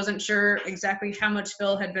said he wasn't sure exactly how much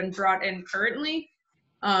fill had been brought in currently,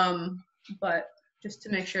 but just to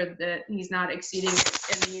make sure that he's not exceeding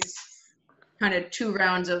in these kind of 2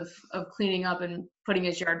 rounds of cleaning up and putting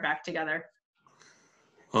his yard back together.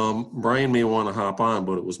 Brian may want to hop on,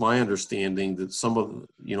 but it was my understanding that some of,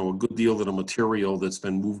 a good deal of the material that's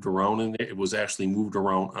been moved around in there, it was actually moved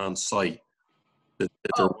around on site. That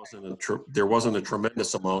there wasn't a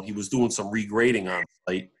tremendous amount. He was doing some regrading on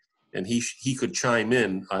site, and he could chime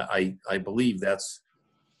in. I believe that's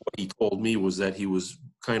what he told me, was that he was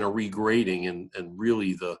kind of regrading, and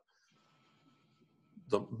really the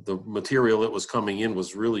the material that was coming in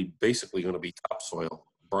was really basically going to be topsoil.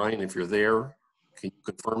 Brian, if you're there, can you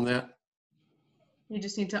confirm that? You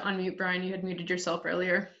just need to unmute, Brian. You had muted yourself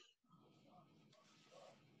earlier.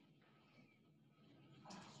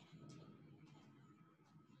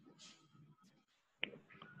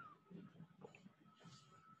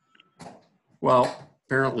 Well,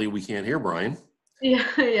 apparently we can't hear Brian. Yeah,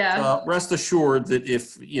 yeah. Rest assured that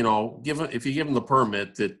if you give him the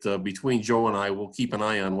permit, that between Joe and I, we'll keep an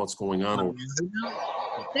eye on what's going on over there.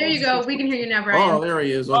 There you go. We can hear you now, Brian. Oh, there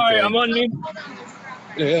he is. Okay. All right, I'm on mute.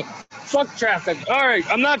 Yeah. Fuck traffic. All right,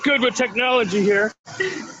 I'm not good with technology here.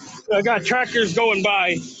 I got tractors going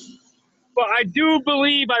by. But I do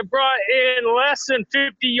believe I brought in less than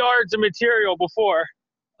 50 yards of material before.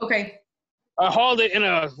 Okay. I hauled it in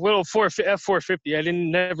a little F450. I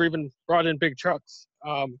never even brought in big trucks.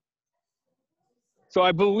 So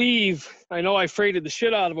I believe, I know I freighted the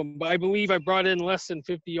shit out of them, but I believe I brought in less than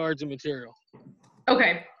 50 yards of material.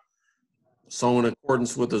 Okay. So in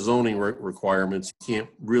accordance with the zoning requirements, you can't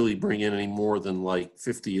really bring in any more than like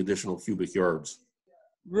 50 additional cubic yards.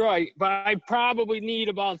 Right, but I probably need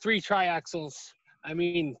about 3 triaxles. I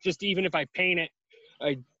mean, just even if I paint it,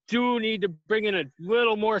 I do need to bring in a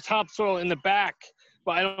little more topsoil in the back,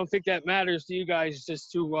 but I don't think that matters to you guys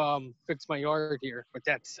just to fix my yard here. But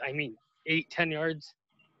that's, I mean, 8-10 yards.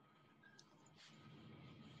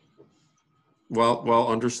 Well,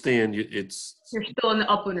 understand it's. You're still in the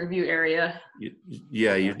upland review area.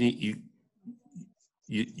 Yeah, you need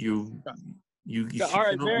All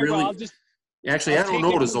right, very really. well. I'll just. Actually, I don't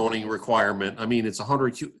know the zoning requirement. I mean, it's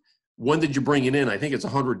 100 when did you bring it in? I think it's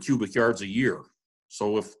 100 cubic yards a year.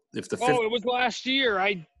 So if the 50, oh, it was last year.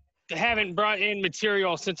 I haven't brought in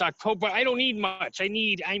material since October. I don't need much. I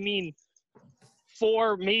mean,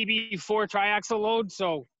 4 triaxle loads.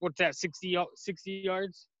 So what's that? 60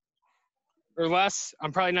 yards or less.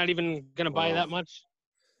 I'm probably not even gonna buy that much.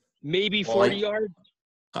 Maybe 40 yards.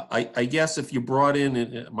 I guess if you brought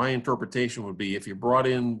in, my interpretation would be if you brought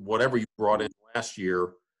in whatever you brought in last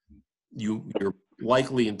year, you're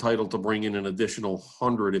likely entitled to bring in an additional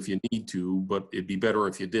 100 if you need to, but it'd be better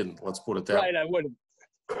if you didn't. Let's put it that way. Right, I wouldn't.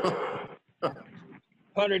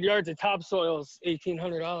 100 yards of topsoil is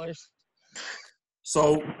 $1,800.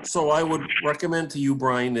 So I would recommend to you,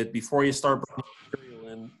 Brian, that before you start bringing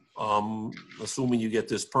material in, assuming you get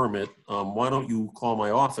this permit, why don't you call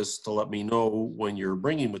my office to let me know when you're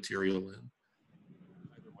bringing material in?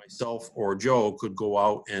 Either myself or Joe could go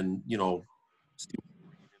out and, see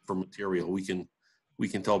for material. We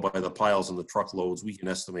can tell by the piles and the truckloads. We can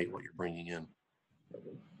estimate what you're bringing in.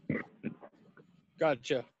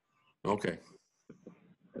 Gotcha. Okay.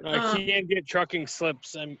 I can't get trucking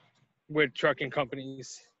slips. I'm with trucking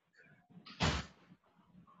companies.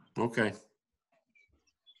 Okay.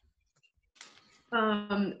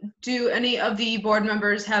 Do any of the board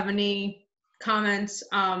members have any comments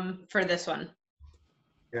for this one?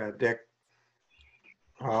 Yeah, Dick.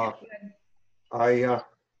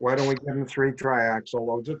 Why don't we give them 3 triaxle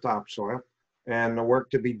loads of topsoil and the work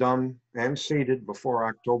to be done and seeded before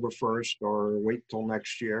October 1st, or wait till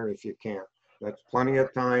next year if you can't. That's plenty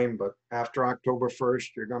of time, but after October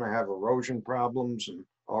 1st, you're going to have erosion problems and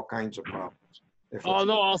all kinds of problems. Oh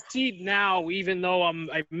no, I'll seed now, even though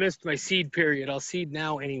I missed my seed period. I'll seed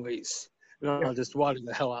now anyways. I'll just water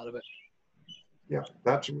the hell out of it. Yeah,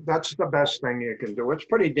 that's the best thing you can do. It's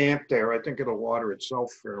pretty damp there. I think it'll water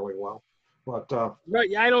itself fairly well. But right,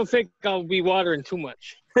 yeah, I don't think I'll be watering too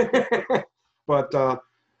much. but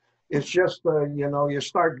it's just you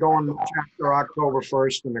start going after October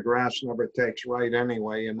 1st and the grass never takes right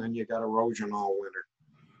anyway, and then you got erosion all winter.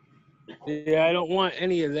 Yeah, I don't want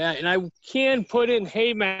any of that. And I can put in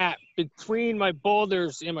hay mat between my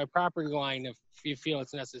boulders and my property line if you feel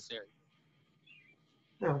it's necessary.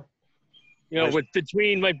 Yeah.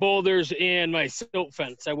 Between my boulders and my silt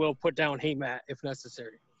fence, I will put down hay mat if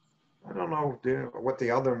necessary. I don't know what the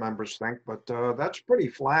other members think, but that's pretty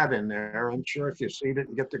flat in there. I'm sure if you seed it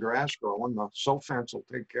and get the grass growing, the silt fence will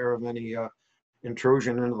take care of any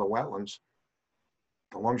intrusion into the wetlands.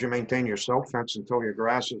 As long as you maintain your silt fence until your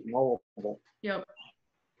grass is mowable. Yep,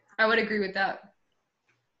 I would agree with that.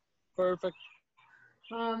 Perfect.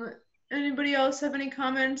 Anybody else have any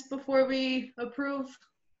comments before we approve?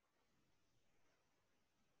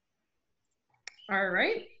 All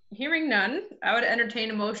right, hearing none, I would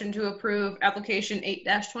entertain a motion to approve application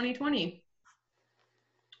 8-2020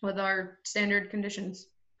 with our standard conditions.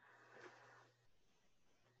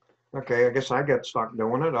 Okay, I guess I get stuck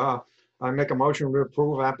doing it. I make a motion to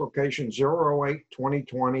approve application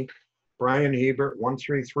 08-2020, Brian Hebert,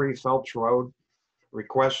 133 Phelps Road,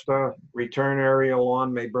 request a return area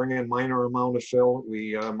lawn may bring in minor amount of fill.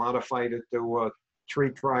 We modified it to 3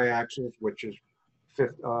 triaxles, which is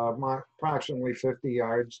approximately 50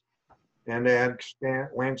 yards, and add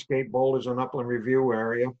landscape boulders and upland review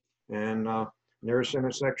area. And nearest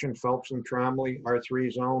intersection, Phelps and Tromley,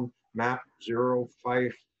 R3 zone, map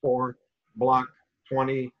 054, block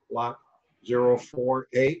 20, lot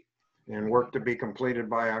 048, and work to be completed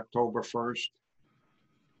by October 1st.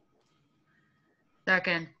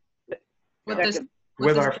 Second.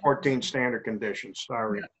 With our 14 standard conditions,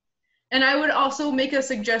 sorry. And I would also make a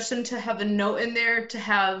suggestion to have a note in there to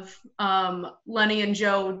have Lenny and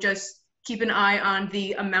Joe just keep an eye on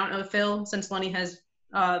the amount of fill, since Lenny has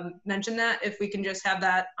mentioned that, if we can just have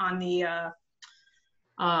that on the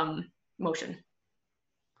motion.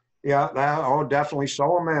 Yeah, that, definitely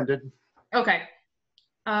so amended. Okay.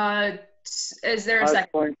 Is there a second?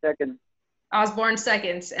 Osborne second. Osborne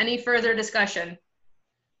seconds. Any further discussion?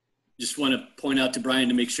 Just want to point out to Brian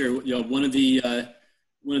to make sure, you know, one of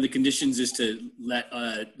the conditions is to let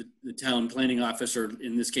the town planning officer,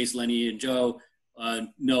 in this case Lenny and Joe,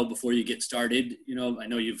 know before you get started. You know, I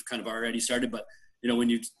know you've kind of already started, but you know, when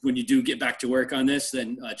you do get back to work on this,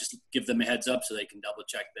 then just give them a heads up so they can double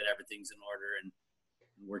check that everything's in order and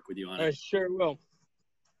work with you on it. I sure will.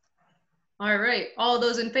 All right. All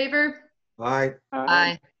those in favor? Aye.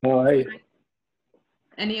 Aye. Aye.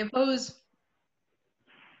 Any opposed?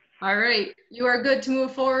 All right. You are good to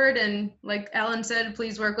move forward. And like Alan said,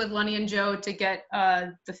 please work with Lenny and Joe to get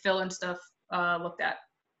the fill and stuff looked at.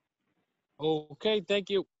 Okay, thank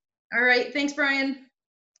you. All right. Thanks, Brian.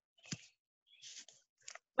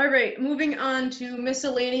 All right. Moving on to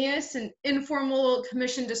miscellaneous and informal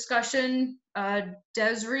commission discussion.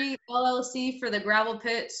 Desri LLC for the gravel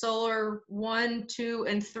pit solar 1, 2,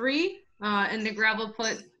 and 3 and the gravel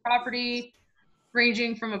pit property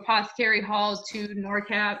ranging from Apothecary Hall to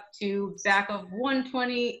Norcap to back of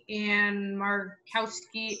 120 and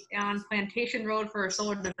Markowski on Plantation Road for a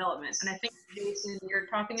solar development. And I think, Jason, you're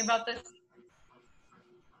talking about this?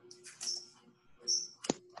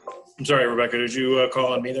 I'm sorry, Rebecca, did you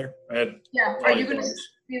call on me there? Yeah, are you going to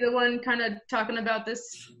be the one kind of talking about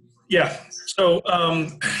this? Yeah, so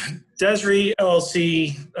Desri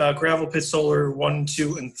LLC, Gravel Pit Solar 1,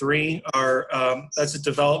 2, and 3 are, that's a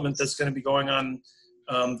development that's going to be going on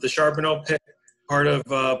the Charbonneau pit, part of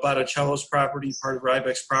Botticello's property, part of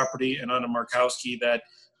Rybeck's property, and on a Markowski that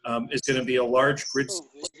is going to be a large grid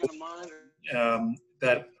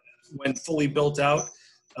that, when fully built out,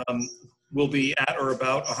 will be at or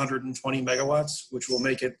about 120 megawatts, which will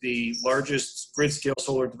make it the largest grid-scale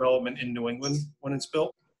solar development in New England when it's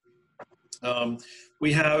built.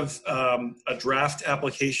 We have a draft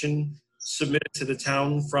application submitted to the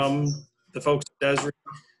town from the folks at Desri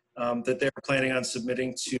that they're planning on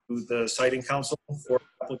submitting to the siting council for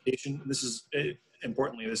application. This is,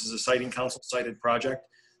 importantly, this is a siting council cited project,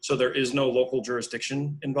 so there is no local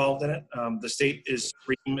jurisdiction involved in it. The state is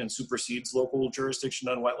supreme and supersedes local jurisdiction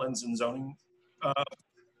on wetlands and zoning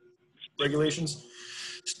regulations.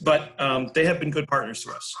 But they have been good partners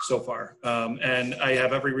to us so far, and I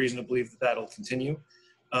have every reason to believe that that'll continue.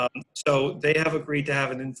 So they have agreed to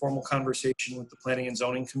have an informal conversation with the Planning and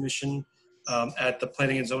Zoning Commission at the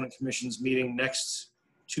Planning and Zoning Commission's meeting next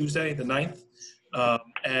Tuesday, the 9th.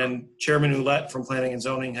 And Chairman Ouellette from Planning and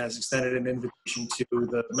Zoning has extended an invitation to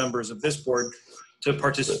the members of this board to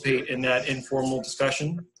participate in that informal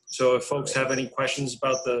discussion. So if folks have any questions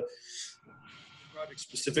about the project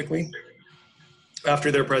specifically,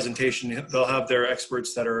 after their presentation, they'll have their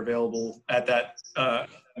experts that are available at that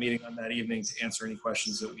meeting on that evening to answer any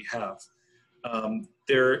questions that we have.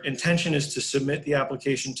 Their intention is to submit the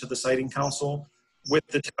application to the siting council with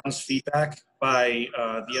the town's feedback by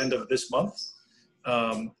the end of this month.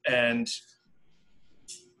 And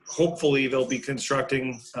hopefully they'll be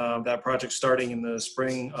constructing that project starting in the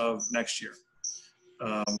spring of next year.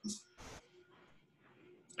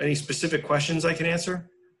 Any specific questions I can answer?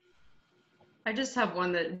 I just have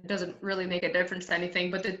one that doesn't really make a difference to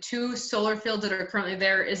anything, but the 2 solar fields that are currently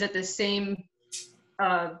there, is it the same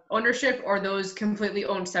ownership, or those completely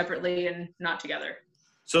owned separately and not together?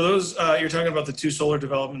 So those, you're talking about the 2 solar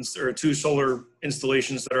developments, or 2 solar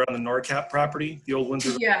installations that are on the Norcap property, the old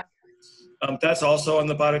Windsor. Yeah. That's also on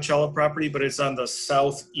the Botticello property, but it's on the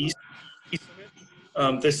southeast piece of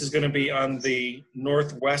it. This is going to be on the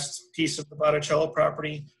northwest piece of the Botticello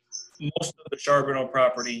property. Most of the Charbonneau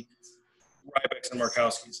property, Rybeck's and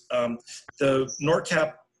Markowski's. The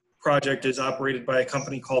Norcap project is operated by a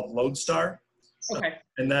company called Lodestar. Okay.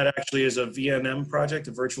 And that actually is a VNM project,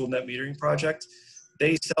 a virtual net metering project.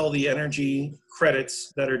 They sell the energy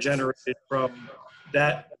credits that are generated from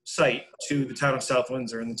that site to the town of South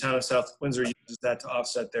Windsor, and the town of South Windsor uses that to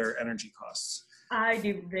offset their energy costs. I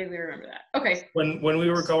do vaguely remember that. Okay. When we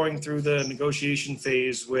were going through the negotiation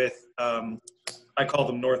phase with, I call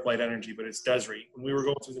them Northlight Energy, but it's Desri. When we were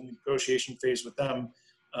going through the negotiation phase with them,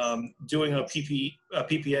 doing a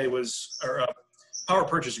PPA was, or a power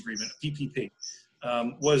purchase agreement, a PPP,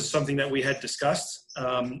 was something that we had discussed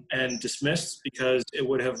and dismissed because it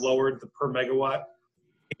would have lowered the per megawatt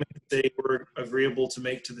payment they were agreeable to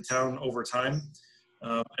make to the town over time.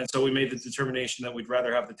 And so we made the determination that we'd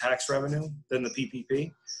rather have the tax revenue than the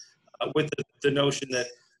PPP, with the notion that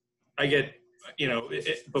I get,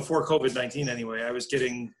 before COVID-19 anyway, I was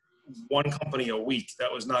getting one company a week that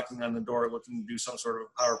was knocking on the door looking to do some sort of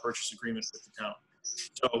power purchase agreement with the town.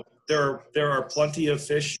 So there are plenty of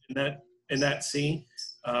fish in that sea.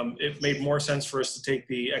 It made more sense for us to take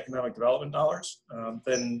the economic development dollars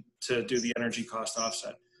than to do the energy cost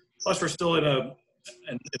offset. Plus, we're still in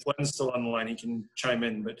and if Len's still on the line, he can chime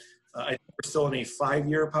in, but I think we're still in a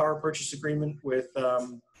 5-year power purchase agreement with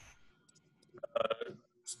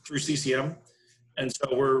through CCM. And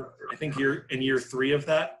so I think you're in year 3 of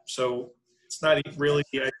that. So it's not really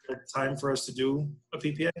the ideal time for us to do a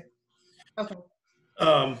PPA. Okay.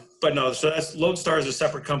 But no, so Lodestar is a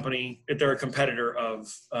separate company. They're a competitor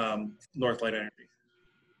of Northlight Energy.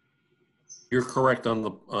 You're correct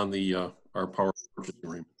on our power purchase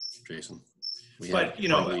agreement, Jason. We have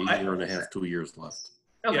probably a year and a half, 2 years left.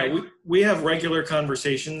 Okay. Yeah, we have regular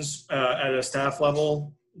conversations at a staff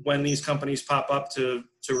level when these companies pop up to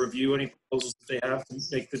review any proposals that they have to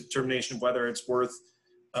make the determination of whether it's worth,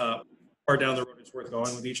 far down the road it's worth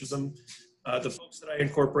going with each of them. The folks that I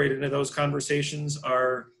incorporate into those conversations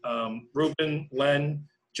are Ruben, Len,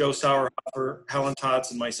 Joe Sauerhofer, Helen Tots,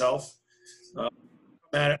 and myself. I'm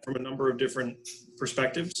at it from a number of different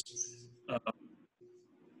perspectives.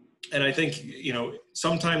 And I think,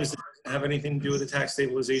 sometimes it doesn't have anything to do with the tax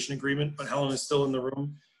stabilization agreement, but Helen is still in the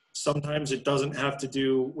room. Sometimes it doesn't have to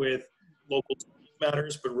do with local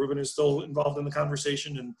matters, but Ruben is still involved in the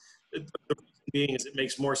conversation. And the reason being is it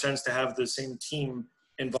makes more sense to have the same team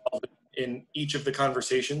involved in each of the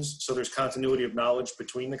conversations, so there's continuity of knowledge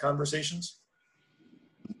between the conversations.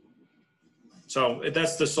 So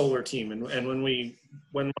that's the solar team, and when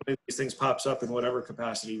one of these things pops up in whatever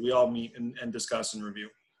capacity, we all meet and discuss and review.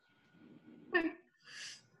 Okay.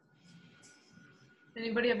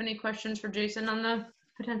 Anybody have any questions for Jason on the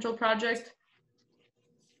potential project?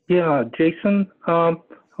 Yeah, Jason, I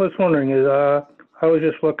was wondering, I was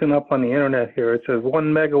just looking up on the internet here. It says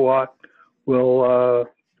 1 megawatt will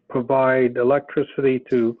provide electricity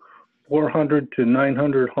to 400 to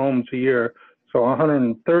 900 homes a year. So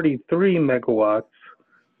 133 megawatts,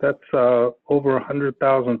 that's over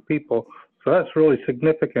 100,000 people. So that's really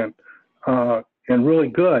significant and really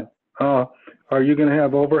good. Are you going to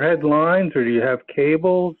have overhead lines, or do you have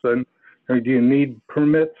cables, or do you need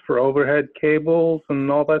permits for overhead cables and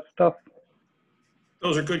all that stuff?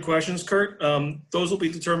 Those are good questions, Kurt. Those will be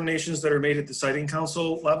determinations that are made at the siting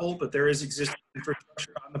council level, but there is existing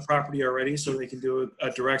infrastructure on the property already, so they can do a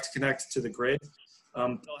direct connect to the grid.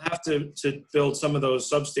 They'll have to build some of those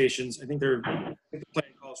substations. I think the plan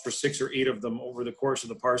calls for 6 or 8 of them over the course of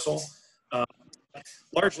the parcel.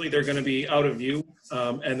 Largely, they're going to be out of view,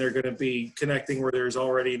 and they're going to be connecting where there's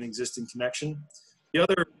already an existing connection. The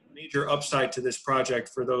other major upside to this project,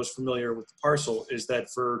 for those familiar with the parcel, is that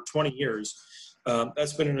for 20 years,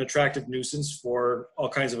 that's been an attractive nuisance for all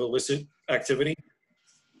kinds of illicit activity,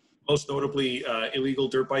 most notably illegal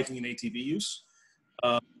dirt biking and ATV use.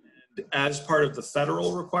 And as part of the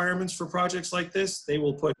federal requirements for projects like this, they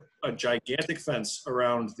will put a gigantic fence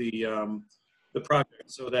around the project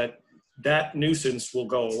so that nuisance will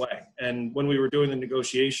go away. And when we were doing the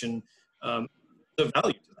negotiation, the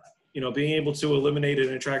value to that, being able to eliminate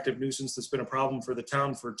an attractive nuisance that's been a problem for the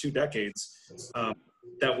town for 2 decades,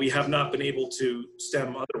 that we have not been able to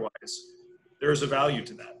stem otherwise, there's a value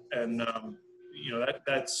to that. And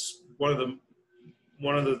that's one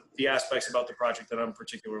of the aspects about the project that I'm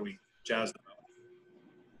particularly jazzed about.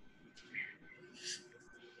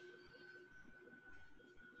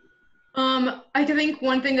 I think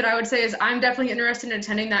one thing that I would say is I'm definitely interested in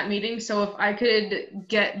attending that meeting. So if I could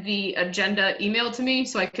get the agenda emailed to me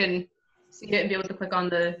so I can see it and be able to click on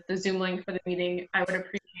the Zoom link for the meeting, I would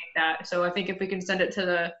appreciate that. So I think if we can send it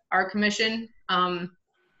to our commission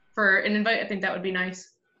for an invite, I think that would be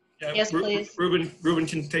nice. Yeah, yes, please. Ruben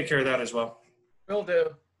can take care of that as well. Will do.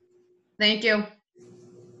 Thank you.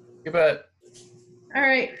 You bet. All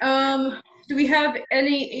right. Do we have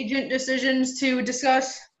any agent decisions to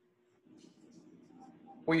discuss?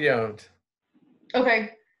 We don't.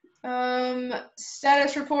 Okay.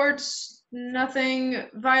 Status reports. Nothing,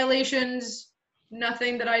 violations,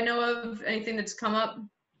 nothing that I know of, anything that's come up.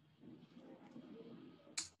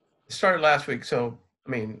 It started last week, so, I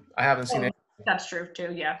mean, I haven't seen it. That's true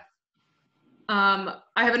too, yeah. I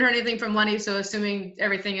haven't heard anything from Lenny, so assuming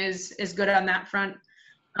everything is good on that front.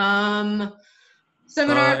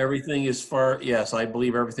 Seminar. Everything is yes, I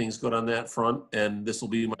believe everything's good on that front, and this will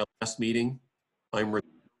be my last meeting. I'm returning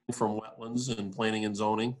from Wetlands and Planning and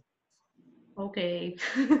Zoning. Okay.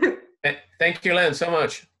 Thank you, Len, so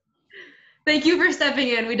much. Thank you for stepping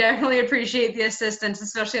in. We definitely appreciate the assistance,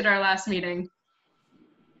 especially at our last meeting.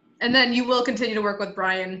 And then you will continue to work with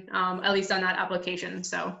Brian, at least on that application,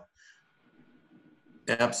 so.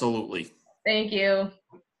 Absolutely. Thank you.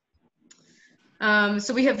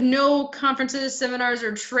 So we have no conferences, seminars,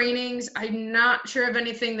 or trainings. I'm not sure of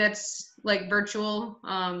anything that's like virtual.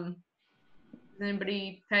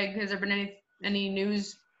 Anybody, Peg, has there been any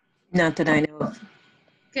news? Not that I know of.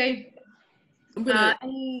 Okay.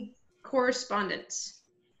 Any correspondence?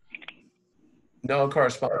 No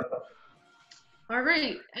correspondence. All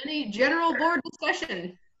right. Any general board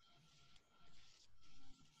discussion?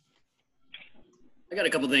 I got a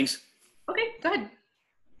couple things. Okay, go ahead.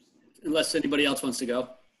 Unless anybody else wants to go.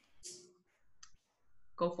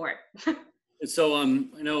 Go for it. So I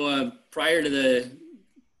know prior to the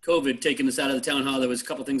COVID taking us out of the town hall, there was a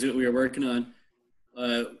couple things that we were working on.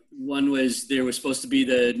 One was there was supposed to be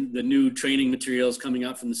the new training materials coming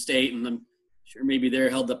out from the state, and I'm sure maybe they're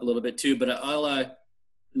held up a little bit too, but I'll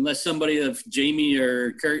unless somebody of Jamie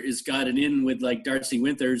or Kurt has got it in with like Darcy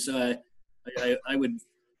Winters, I would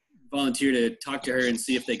volunteer to talk to her and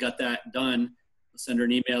see if they got that done. I'll send her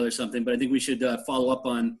an email or something, but I think we should follow up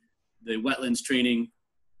on the wetlands training,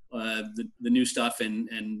 the new stuff,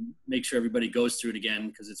 and make sure everybody goes through it again,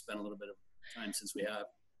 because it's been a little bit of time since we have.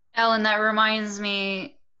 Ellen, that reminds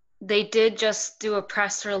me, they did just do a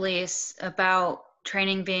press release about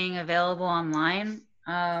training being available online.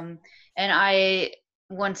 And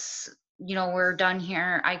once, we're done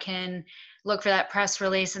here, I can look for that press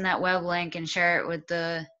release and that web link and share it with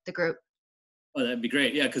the group. Oh, that'd be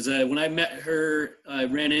great. Yeah, because when I met her, I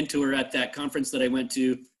ran into her at that conference that I went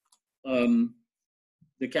to, the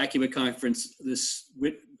Kakiwa conference this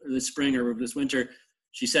spring or this winter.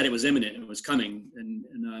 She said it was imminent, it was coming, and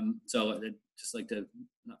so I'd just like to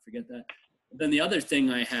not forget that. But then the other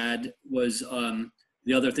thing I had was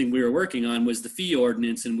the other thing we were working on was the fee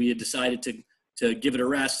ordinance, and we had decided to give it a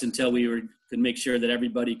rest until we could make sure that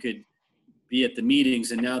everybody could be at the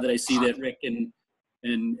meetings. And now that I see that Rick and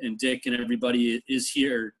Dick and everybody is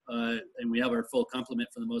here, and we have our full complement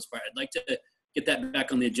for the most part, I'd like to get that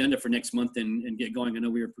back on the agenda for next month and get going. I know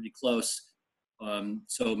we were pretty close.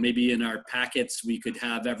 So maybe in our packets, we could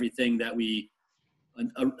have everything that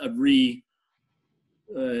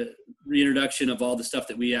reintroduction of all the stuff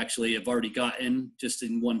that we actually have already gotten just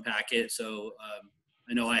in one packet. So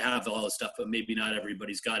I know I have all the stuff, but maybe not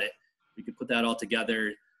everybody's got it. We could put that all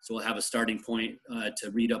together, so we'll have a starting point to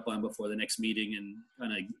read up on before the next meeting and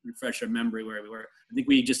kind of refresh our memory where we were. I think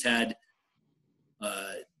we just had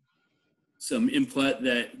some input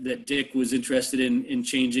that Dick was interested in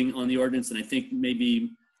changing on the ordinance, and I think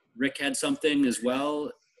maybe Rick had something as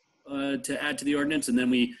well to add to the ordinance, and then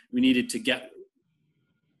we needed to get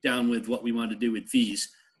down with what we wanted to do with fees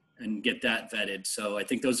and get that vetted. So I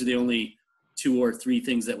think those are the only 2 or 3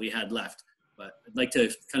 things that we had left. But I'd like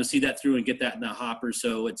to kind of see that through and get that in the hopper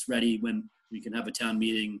so it's ready when we can have a town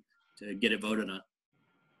meeting to get it voted on.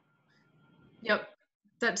 Yep,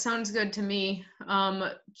 that sounds good to me.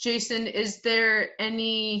 Jason, is there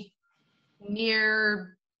any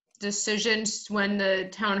near decisions when the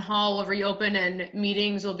town hall will reopen and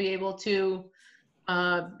meetings will be able to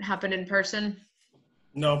happen in person?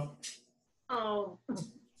 No. Oh.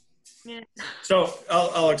 Yeah. So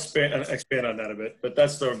I'll expand on that a bit, but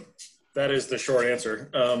that is the short answer.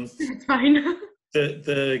 It's fine.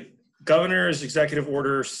 The governor's executive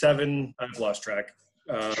order 7, I've lost track.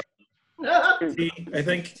 I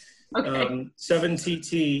think Okay. 7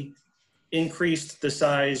 TT increased the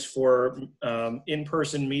size for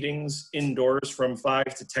in-person meetings indoors from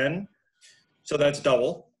 5 to 10. So that's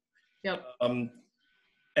double. Yep.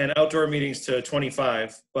 And outdoor meetings to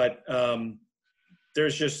 25. But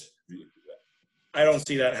there's just, I don't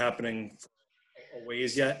see that happening for a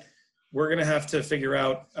ways yet. We're going to have to figure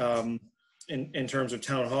out in terms of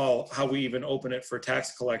town hall how we even open it for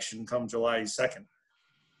tax collection come July 2nd.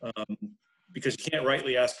 Because you can't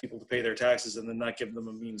rightly ask people to pay their taxes and then not give them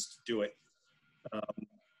a means to do it.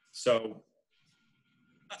 So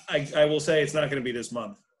I will say it's not going to be this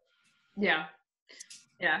month. Yeah.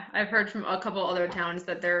 Yeah, I've heard from a couple other towns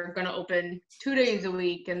that they're going to open 2 days a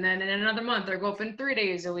week, and then in another month they're going to open 3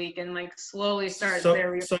 days a week, and like slowly start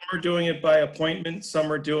their. Some are doing it by appointment.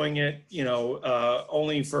 Some are doing it,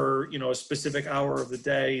 only for a specific hour of the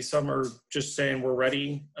day. Some are just saying we're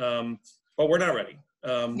ready, but we're not ready.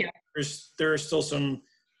 Yeah. There are still some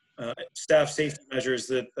staff safety measures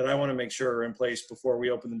that I want to make sure are in place before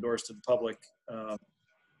we open the doors to the public.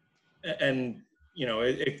 And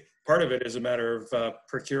part of it is a matter of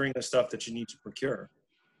procuring the stuff that you need to procure.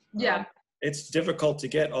 Yeah. It's difficult to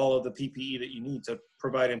get all of the PPE that you need to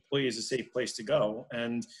provide employees a safe place to go.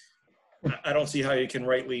 And I don't see how you can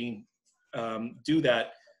rightly do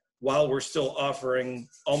that while we're still offering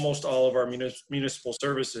almost all of our municipal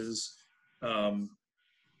services. We're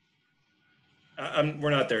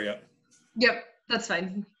not there yet. Yep, that's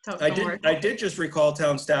fine. I did just recall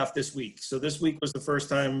town staff this week. So this week was the first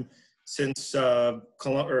time since about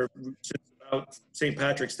St.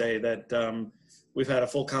 Patrick's Day that we've had a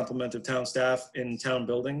full complement of town staff in town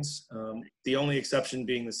buildings. The only exception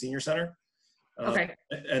being the senior center. Okay.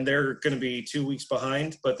 And they're going to be 2 weeks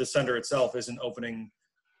behind, but the center itself isn't opening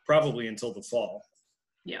probably until the fall.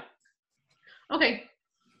 Yeah. Okay.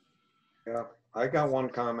 Yeah, I got one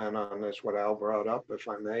comment on this, what Al brought up, if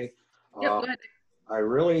I may. Yep, go ahead. I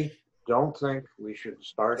really don't think we should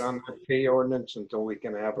start on the fee ordinance until we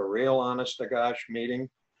can have a real honest-to-gosh meeting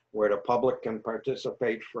where the public can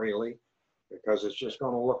participate freely, because it's just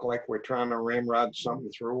going to look like we're trying to ramrod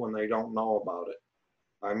something through when they don't know about it.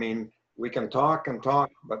 I mean, we can talk and talk,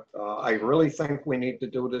 but I really think we need to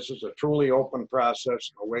do this as a truly open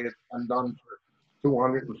process, the way it's been done for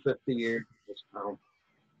 250 years in this town.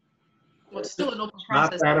 Well, it's still an open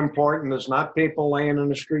process. Not that important. There's not people laying in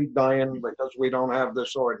the street dying because we don't have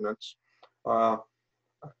this ordinance. I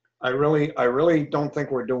really don't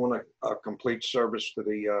think we're doing a complete service to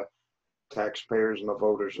the taxpayers and the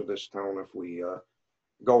voters of this town if we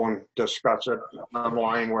go and discuss it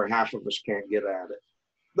online where half of us can't get at it.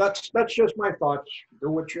 That's just my thoughts. Do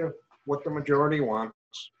what the majority wants.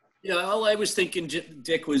 Yeah, all I was thinking,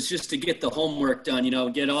 Dick, was just to get the homework done,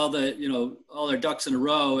 get all the, all our ducks in a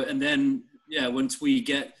row. And then, once we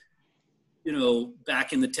get,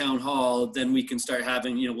 back in the town hall, then we can start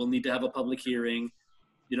having, we'll need to have a public hearing,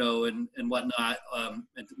 and whatnot, and,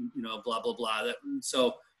 blah, blah, blah.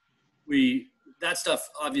 So that stuff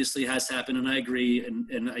obviously has to happen, and I agree.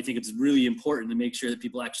 And I think it's really important to make sure that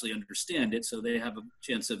people actually understand it so they have a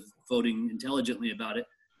chance of voting intelligently about it.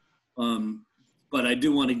 But I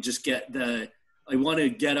do want to just get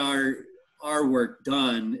our work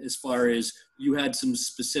done as far as you had some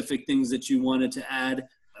specific things that you wanted to add.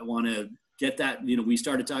 I want to get that, we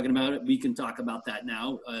started talking about it. We can talk about that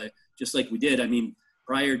now, just like we did. I mean,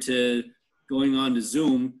 prior to going on to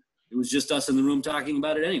Zoom, it was just us in the room talking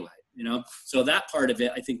about it anyway, So that part of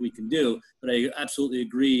it, I think we can do, but I absolutely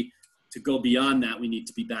agree to go beyond that. We need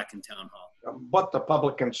to be back in town hall. But the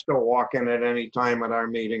public can still walk in at any time at our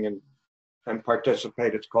meeting and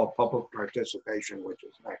participate. It's called public participation, which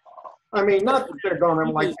is nice. I mean, not that they're going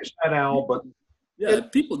to, like you said, Al,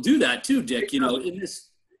 but people do that too, Dick. In this,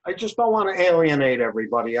 I just don't want to alienate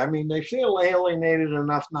everybody. I mean, they feel alienated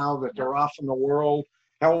enough now that they're off in the world,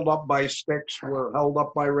 held up by sticks. We're held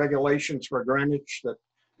up by regulations for Greenwich that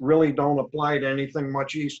really don't apply to anything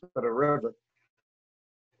much east of the river.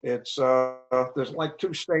 It's there's like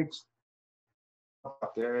 2 states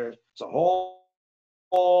out there. It's a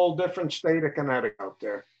whole different state of Connecticut out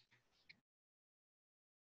there.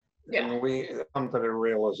 Yeah. And we come to the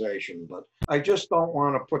realization, but I just don't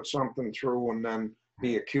want to put something through and then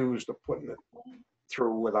be accused of putting it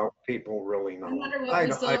through without people really knowing. No matter what,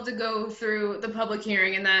 we still have to go through the public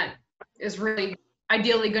hearing, and that is really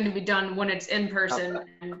ideally going to be done when it's in person.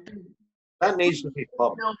 That needs to be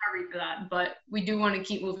public. No hurry for that, but we do want to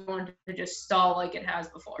keep moving on to just stall like it has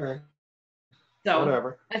before. Okay. So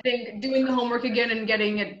whatever. I think doing the homework again and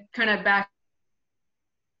getting it kind of back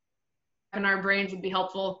in our brains would be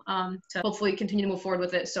helpful to hopefully continue to move forward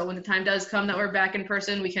with it. So when the time does come that we're back in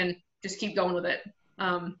person, we can just keep going with it.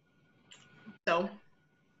 So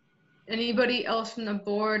anybody else from the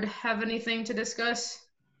board have anything to discuss?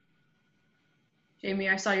 Jamie,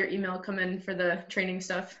 I saw your email come in for the training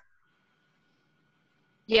stuff.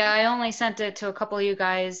 Yeah, I only sent it to a couple of you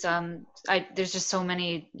guys. There's just so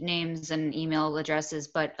many names and email addresses,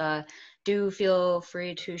 but do feel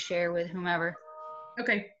free to share with whomever.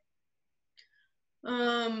 Okay.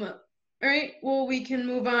 All right, well, we can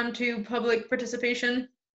move on to public participation.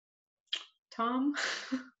 Tom,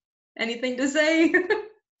 anything to say?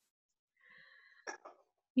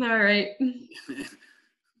 All right. Do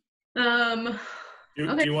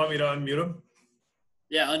you want me to unmute him?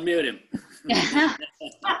 Yeah, unmute him.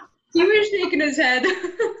 He was shaking his head.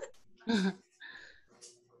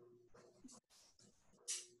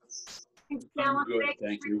 I'm good,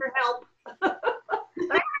 thank you. For help.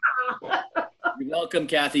 You're welcome,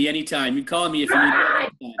 Kathy, anytime. You call me if you need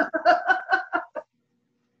help.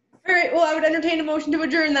 All right, well, I would entertain a motion to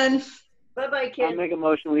adjourn then. Bye-bye, I'll kid. make a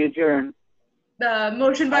motion, we adjourn. The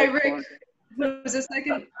motion by Aye. Rick. Who was the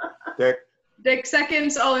second? Dick? Dick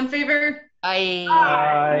seconds. All in favor? Aye.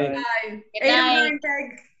 Aye. Good 8 of night. 9,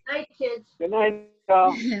 Peg. Night, kids. Good night,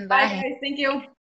 y'all. Bye, Bye. guys. Thank you.